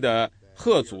强硬的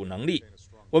嚇阻能力。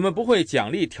我们不会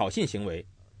奖励挑衅行为。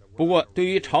不过，对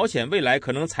于朝鲜未来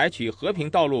可能采取和平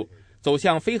道路走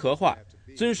向非核化，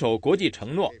遵守国际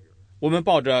承诺，我们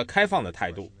抱着开放的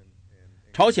态度。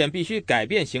朝鲜必须改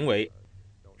变行为，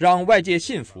让外界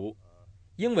信服。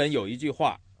英文有一句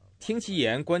话，听其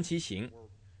言观其行。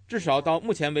至少到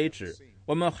目前为止，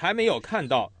我们还没有看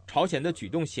到朝鲜的举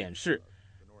动显示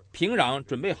平壤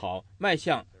准备好迈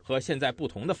向和现在不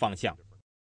同的方向。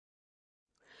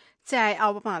在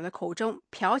奥巴马的口中，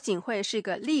朴槿惠是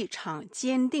个立场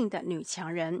坚定的女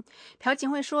强人。朴槿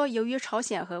惠说，由于朝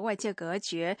鲜和外界隔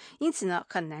绝，因此呢，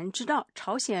很难知道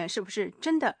朝鲜是不是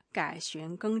真的改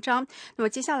弦更张。那么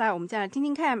接下来我们再来听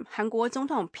听看韩国总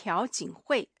统朴槿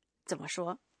惠怎么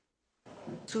说。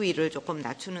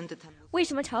为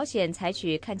什么朝鲜采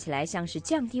取看起来像是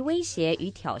降低威胁与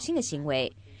挑衅的行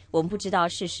为？我们不知道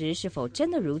事实是否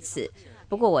真的如此，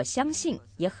不过我相信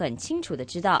也很清楚地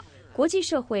知道，国际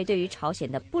社会对于朝鲜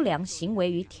的不良行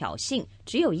为与挑衅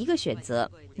只有一个选择，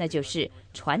那就是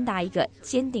传达一个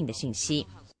坚定的信息。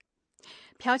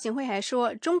朴槿惠还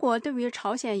说，中国对于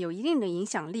朝鲜有一定的影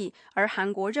响力，而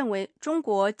韩国认为中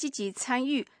国积极参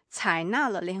与采纳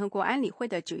了联合国安理会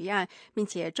的决议案，并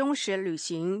且忠实履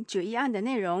行决议案的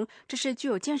内容，这是具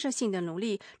有建设性的努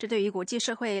力。这对于国际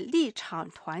社会立场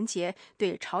团结，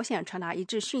对朝鲜传达一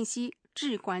致讯息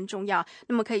至关重要。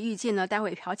那么可以预见呢，待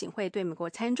会朴槿惠对美国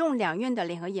参众两院的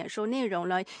联合演说内容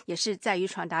呢，也是在于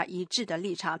传达一致的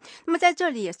立场。那么在这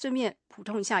里也顺便补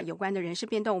充一下有关的人事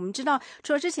变动。我们知道，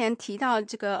除了之前提到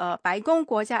这个白宫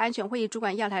国家安全会议主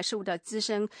管亚太事务的资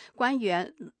深官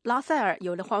员拉塞尔，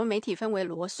有的华文媒体翻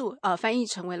译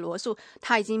成为罗素，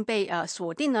他已经被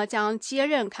锁定呢，将接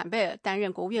任坎贝尔担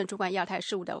任国务院主管亚太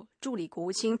事务的助理国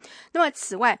务卿。那么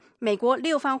此外，美国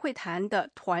6方会谈的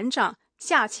团长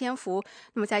夏千福，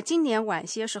那么在今年晚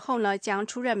些时候呢，将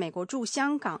出任美国驻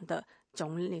香港的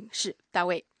总领事。大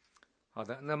卫。好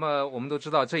的，那么我们都知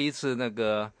道这一次那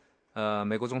个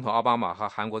美国总统奥巴马和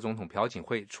韩国总统朴槿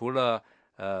惠，除了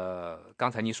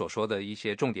刚才你所说的一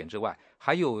些重点之外，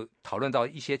还有讨论到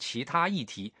一些其他议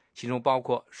题，其中包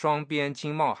括双边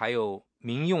经贸还有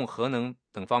民用核能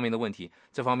等方面的问题。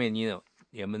这方面你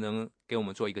也能给我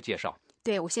们做一个介绍？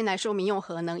对，我先来说民用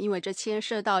核能，因为这牵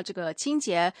涉到这个清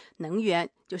洁能源，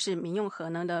就是民用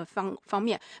核能的方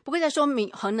面。不过在说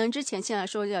核能之前，先来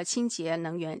说叫清洁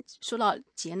能源。说到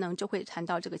节能，就会谈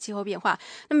到这个气候变化。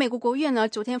那美国国务院呢，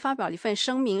昨天发表了一份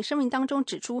声明当中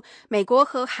指出，美国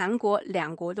和韩国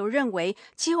两国都认为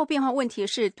气候变化问题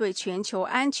是对全球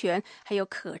安全还有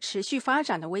可持续发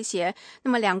展的威胁。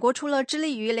那么两国除了致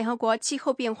力于联合国气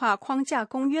候变化框架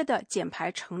公约的减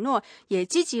排承诺，也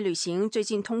积极履行最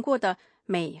近通过的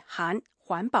美韩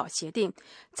环保协定。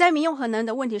在民用核能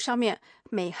的问题上面，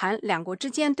美韩两国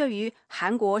之间对于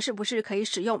韩国是不是可以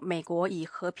使用美国以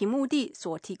和平目的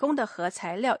所提供的核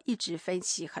材料一直分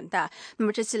歧很大。那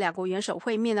么这次两国元首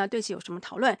会面呢，对此有什么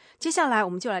讨论？接下来我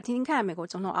们就来听听看美国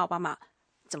总统奥巴马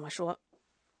怎么说。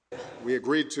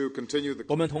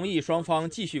我们同意双方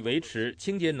继续维持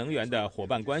清洁能源的伙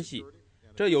伴关系，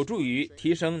这有助于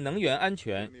提升能源安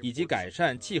全以及改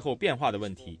善气候变化的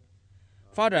问题。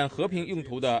发展和平用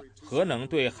途的核能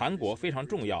对韩国非常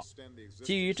重要。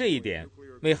基于这一点，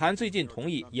美韩最近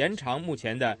同意延长目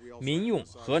前的民用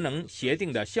核能协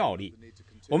定的效力。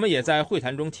我们也在会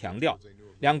谈中强调，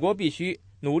两国必须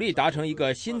努力达成一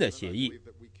个新的协议。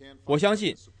我相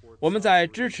信我们在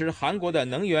支持韩国的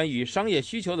能源与商业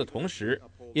需求的同时，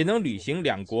也能履行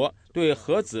两国对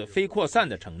核子非扩散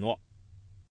的承诺。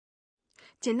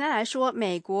简单来说，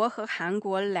美国和韩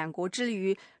国两国致力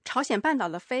于朝鲜半岛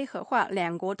的非核化，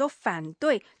两国都反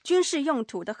对军事用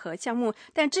途的核项目，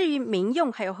但至于民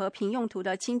用还有和平用途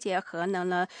的清洁核能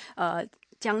呢，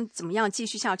将怎么样继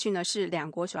续下去呢？是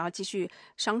两国所要继续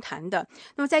商谈的。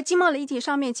那么在经贸的议题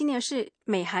上面，今年是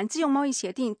美韩自由贸易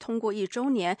协定通过1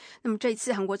周年。那么这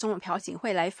次韩国总统朴槿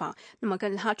惠来访，那么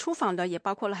跟他出访的也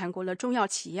包括了韩国的重要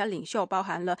企业领袖，包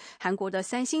含了韩国的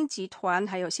三星集团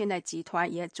还有现代集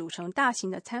团，也组成大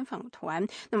型的参访团。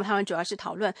那么他们主要是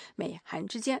讨论美韩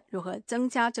之间如何增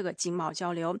加这个经贸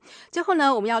交流。最后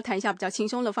呢，我们要谈一下比较轻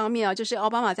松的方面啊，就是奥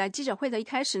巴马在记者会的一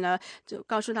开始呢，就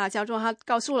告诉大家说，他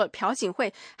告诉了朴槿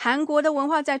惠，韩国的文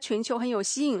化在全球很有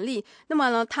吸引力。那么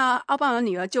呢，奥巴马的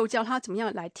女儿就教他怎么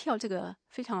样来跳这个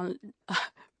非常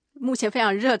目前非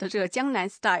常热的这个江南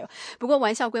style。 不过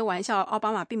玩笑归玩笑，奥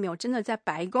巴马并没有真的在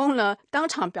白宫呢当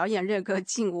场表演热歌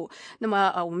劲舞。那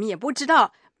么我们也不知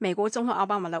道美国总统奥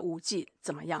巴马的舞技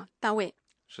怎么样。大卫。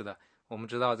是的，我们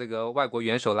知道这个外国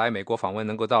元首来美国访问，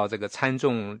能够到这个参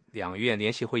众两院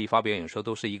联席会议发表演说，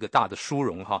都是一个大的殊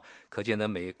荣哈。可见呢，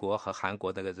美国和韩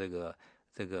国的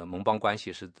这个盟邦关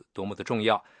系是多么的重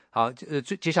要。好，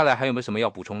接下来还有没有什么要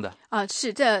补充的？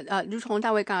是如同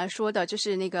大卫刚才说的，就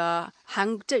是那个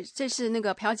这是那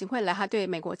个朴槿惠来，他对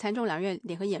美国参众两院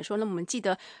联合演说。那我们记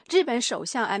得日本首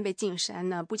相安倍晋三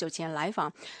呢，不久前来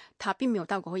访，他并没有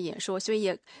到国会演说，所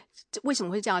以为什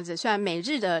么会这样子？虽然美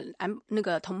日的那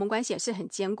个同盟关系也是很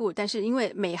坚固，但是因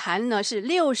为美韩呢是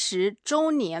60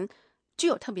周年，具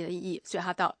有特别的意义，所以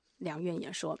他到两院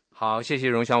演说。好，谢谢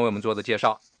荣翔为我们做的介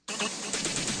绍。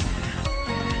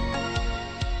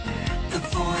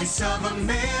Voice of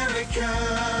America,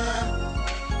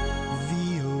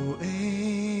 VOA。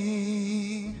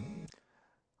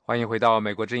 欢迎回到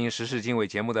美国之音时事经纬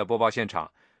节目的播报现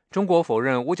场。中国否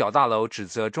认五角大楼指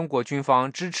责中国军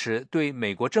方支持对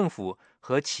美国政府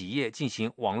和企业进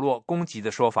行网络攻击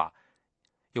的说法。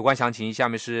有关详情，下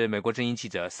面是美国之音记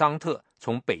者桑特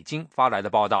从北京发来的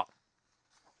报道。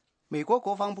美国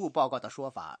国防部报告的说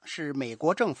法是美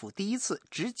国政府第一次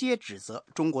直接指责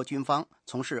中国军方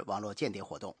从事网络间谍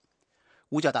活动。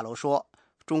五角大楼说，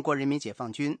中国人民解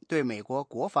放军对美国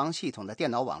国防系统的电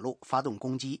脑网络发动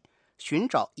攻击，寻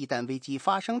找一旦危机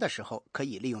发生的时候可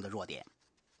以利用的弱点。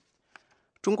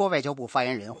中国外交部发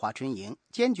言人华春莹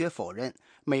坚决否认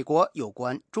美国有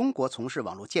关中国从事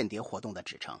网络间谍活动的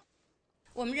指称。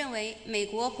我们认为美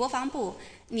国国防部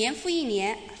年复一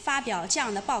年发表这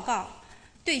样的报告，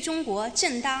对中国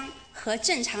正当和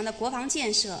正常的国防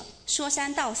建设说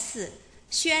三道四，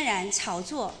渲染炒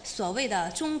作所谓的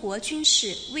中国军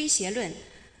事威胁论，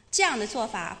这样的做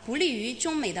法不利于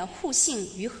中美的互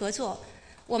信与合作。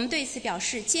我们对此表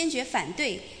示坚决反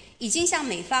对，已经向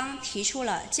美方提出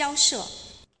了交涉。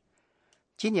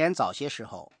今年早些时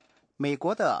候，美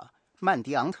国的曼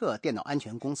迪昂特电脑安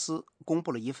全公司公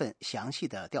布了一份详细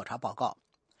的调查报告，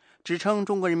指称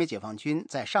中国人民解放军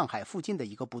在上海附近的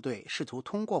一个部队试图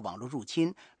通过网络入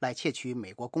侵来窃取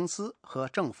美国公司和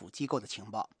政府机构的情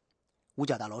报。五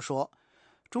角大楼说，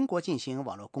中国进行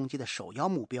网络攻击的首要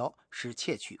目标是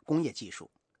窃取工业技术。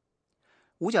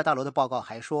五角大楼的报告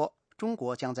还说，中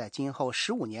国将在今后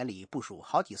15年里部署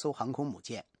好几艘航空母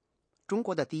舰。中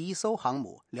国的第一艘航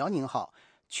母辽宁号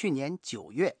去年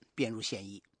9月编入现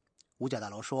役。五角大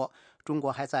楼说，中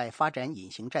国还在发展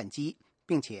隐形战机，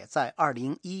并且在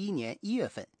2011年1月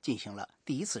份进行了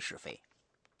第一次试飞。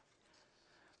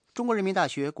中国人民大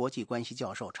学国际关系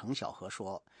教授程晓和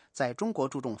说，在中国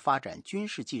注重发展军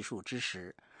事技术之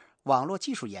时，网络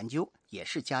技术研究也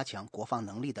是加强国防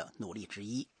能力的努力之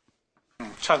一。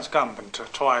Chinese government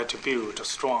try to build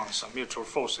strong mutual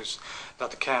forces that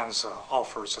can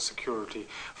offer security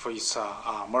for its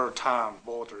maritime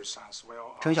borders as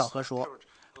well. 程晓和说，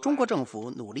中国政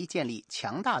府努力建立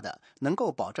强大的能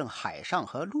够保证海上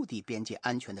和陆地边界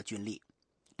安全的军力。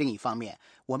另一方面，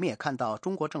我们也看到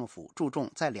中国政府注重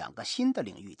在2个新的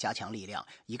领域加强力量，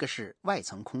一个是外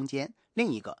层空间，另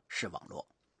一个是网络。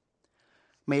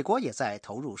美国也在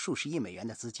投入数十亿美元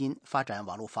的资金发展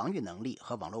网络防御能力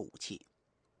和网络武器。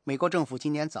美国政府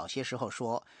今年早些时候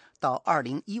说，到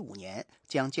2015年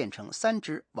将建成3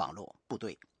支网络部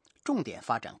队，重点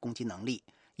发展攻击能力，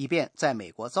以便在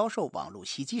美国遭受网络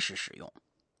袭击时使用。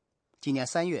今年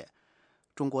3月，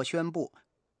中国宣布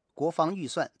国防预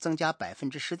算增加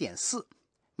 10.4%，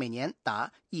 每年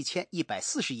达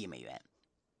1140亿美元。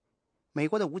美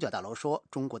国的五角大楼说，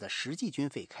中国的实际军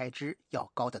费开支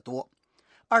要高得多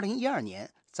，2012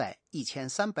年在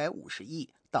1350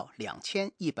亿到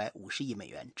2150亿美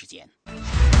元之间。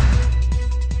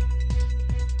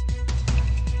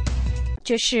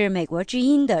这是美国之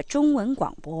音的中文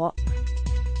广播。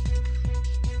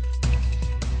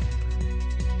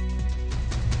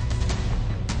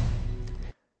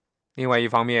另外一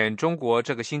方面，中国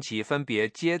这个星期分别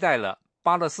接待了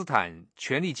巴勒斯坦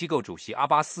权力机构主席阿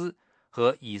巴斯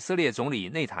和以色列总理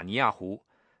内塔尼亚胡。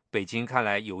北京看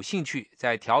来有兴趣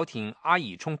在调停阿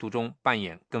以冲突中扮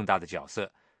演更大的角色。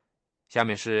下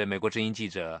面是美国之音记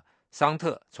者桑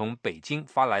特从北京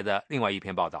发来的另外一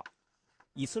篇报道。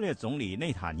以色列总理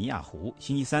内塔尼亚胡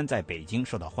星期三在北京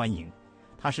受到欢迎，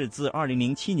他是自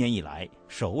2007年以来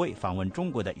首位访问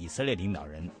中国的以色列领导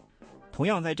人。同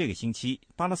样在这个星期，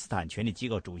巴勒斯坦权力机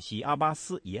构主席阿巴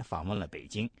斯也访问了北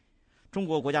京。中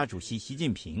国国家主席习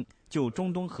近平就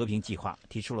中东和平计划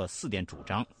提出了4点主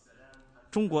张。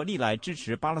中国历来支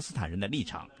持巴勒斯坦人的立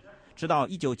场，直到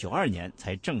1992年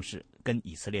才正式跟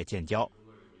以色列建交。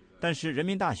但是人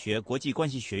民大学国际关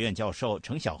系学院教授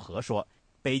程晓和说，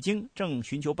北京正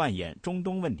寻求扮演中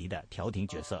东问题的调停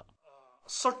角色。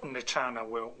Certainly, China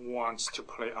wants to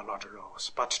play a larger role,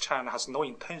 but China has no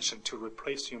intention to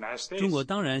replace the United States. 中国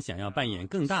当然想要扮演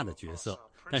更大的角色，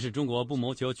但是中国不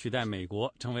谋求取代美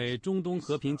国成为中东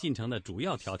和平进程的主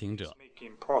要调停者。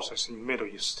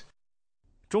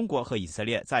中国和以色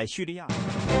列在叙利亚。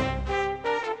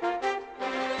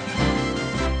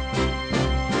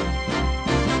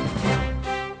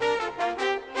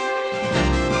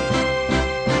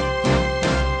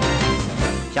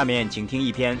下面请听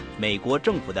一篇美国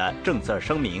政府的政策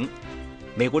声明。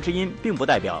美国之音并不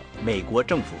代表美国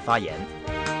政府发言。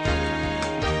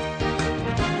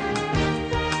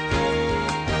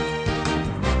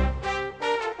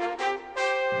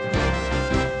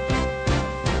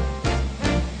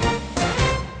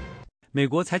美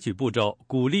国采取步骤，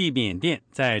鼓励缅甸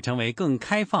在成为更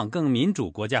开放、更民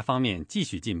主国家方面继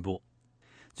续进步。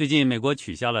最近，美国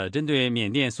取消了针对缅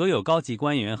甸所有高级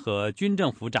官员和军政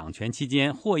府掌权期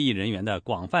间获益人员的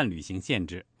广泛旅行限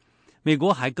制。美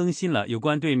国还更新了有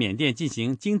关对缅甸进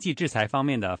行经济制裁方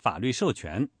面的法律授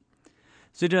权。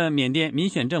随着缅甸民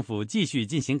选政府继续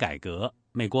进行改革，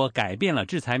美国改变了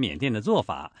制裁缅甸的做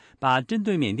法，把针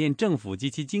对缅甸政府及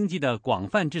其经济的广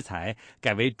泛制裁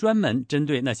改为专门针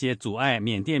对那些阻碍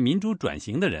缅甸民主转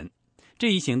型的人。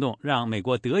这一行动让美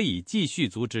国得以继续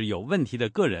阻止有问题的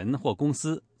个人或公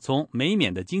司从美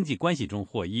缅的经济关系中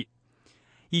获益。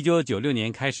1996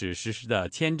年开始实施的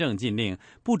签证禁令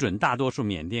不准大多数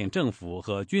缅甸政府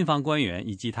和军方官员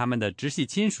以及他们的直系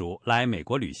亲属来美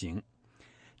国旅行。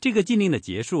这个禁令的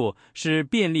结束是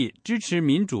便利支持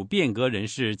民主变革人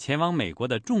士前往美国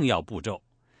的重要步骤，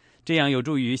这样有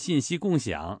助于信息共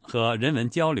享和人文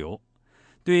交流。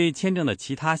对签证的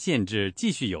其他限制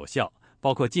继续有效，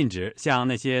包括禁止向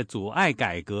那些阻碍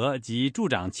改革及助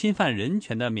长侵犯人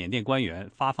权的缅甸官员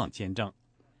发放签证。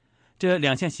这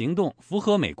2项行动符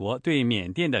合美国对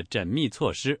缅甸的缜密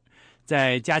措施，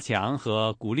在加强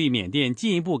和鼓励缅甸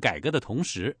进一步改革的同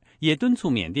时，也敦促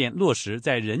缅甸落实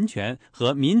在人权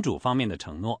和民主方面的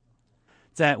承诺。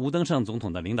在吴登盛总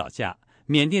统的领导下，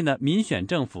缅甸的民选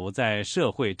政府在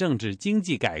社会、政治、经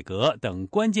济改革等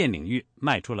关键领域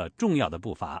迈出了重要的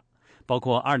步伐，包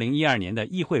括2012年的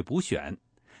议会补选。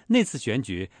那次选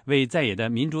举为在野的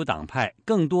民主党派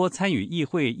更多参与议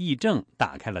会议政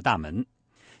打开了大门。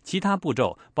其他步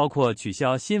骤包括取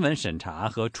消新闻审查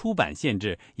和出版限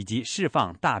制，以及释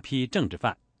放大批政治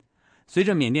犯。随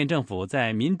着缅甸政府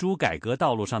在民主改革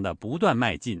道路上的不断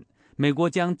迈进，美国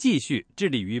将继续致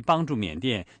力于帮助缅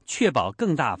甸确保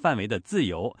更大范围的自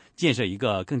由，建设一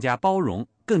个更加包容、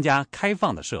更加开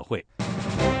放的社会。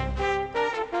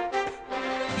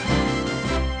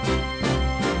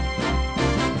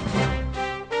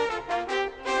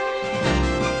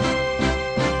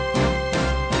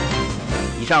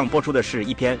以上播出的是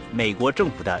一篇美国政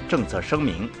府的政策声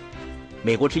明。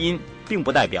美国之音并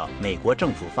不代表美国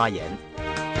政府发言。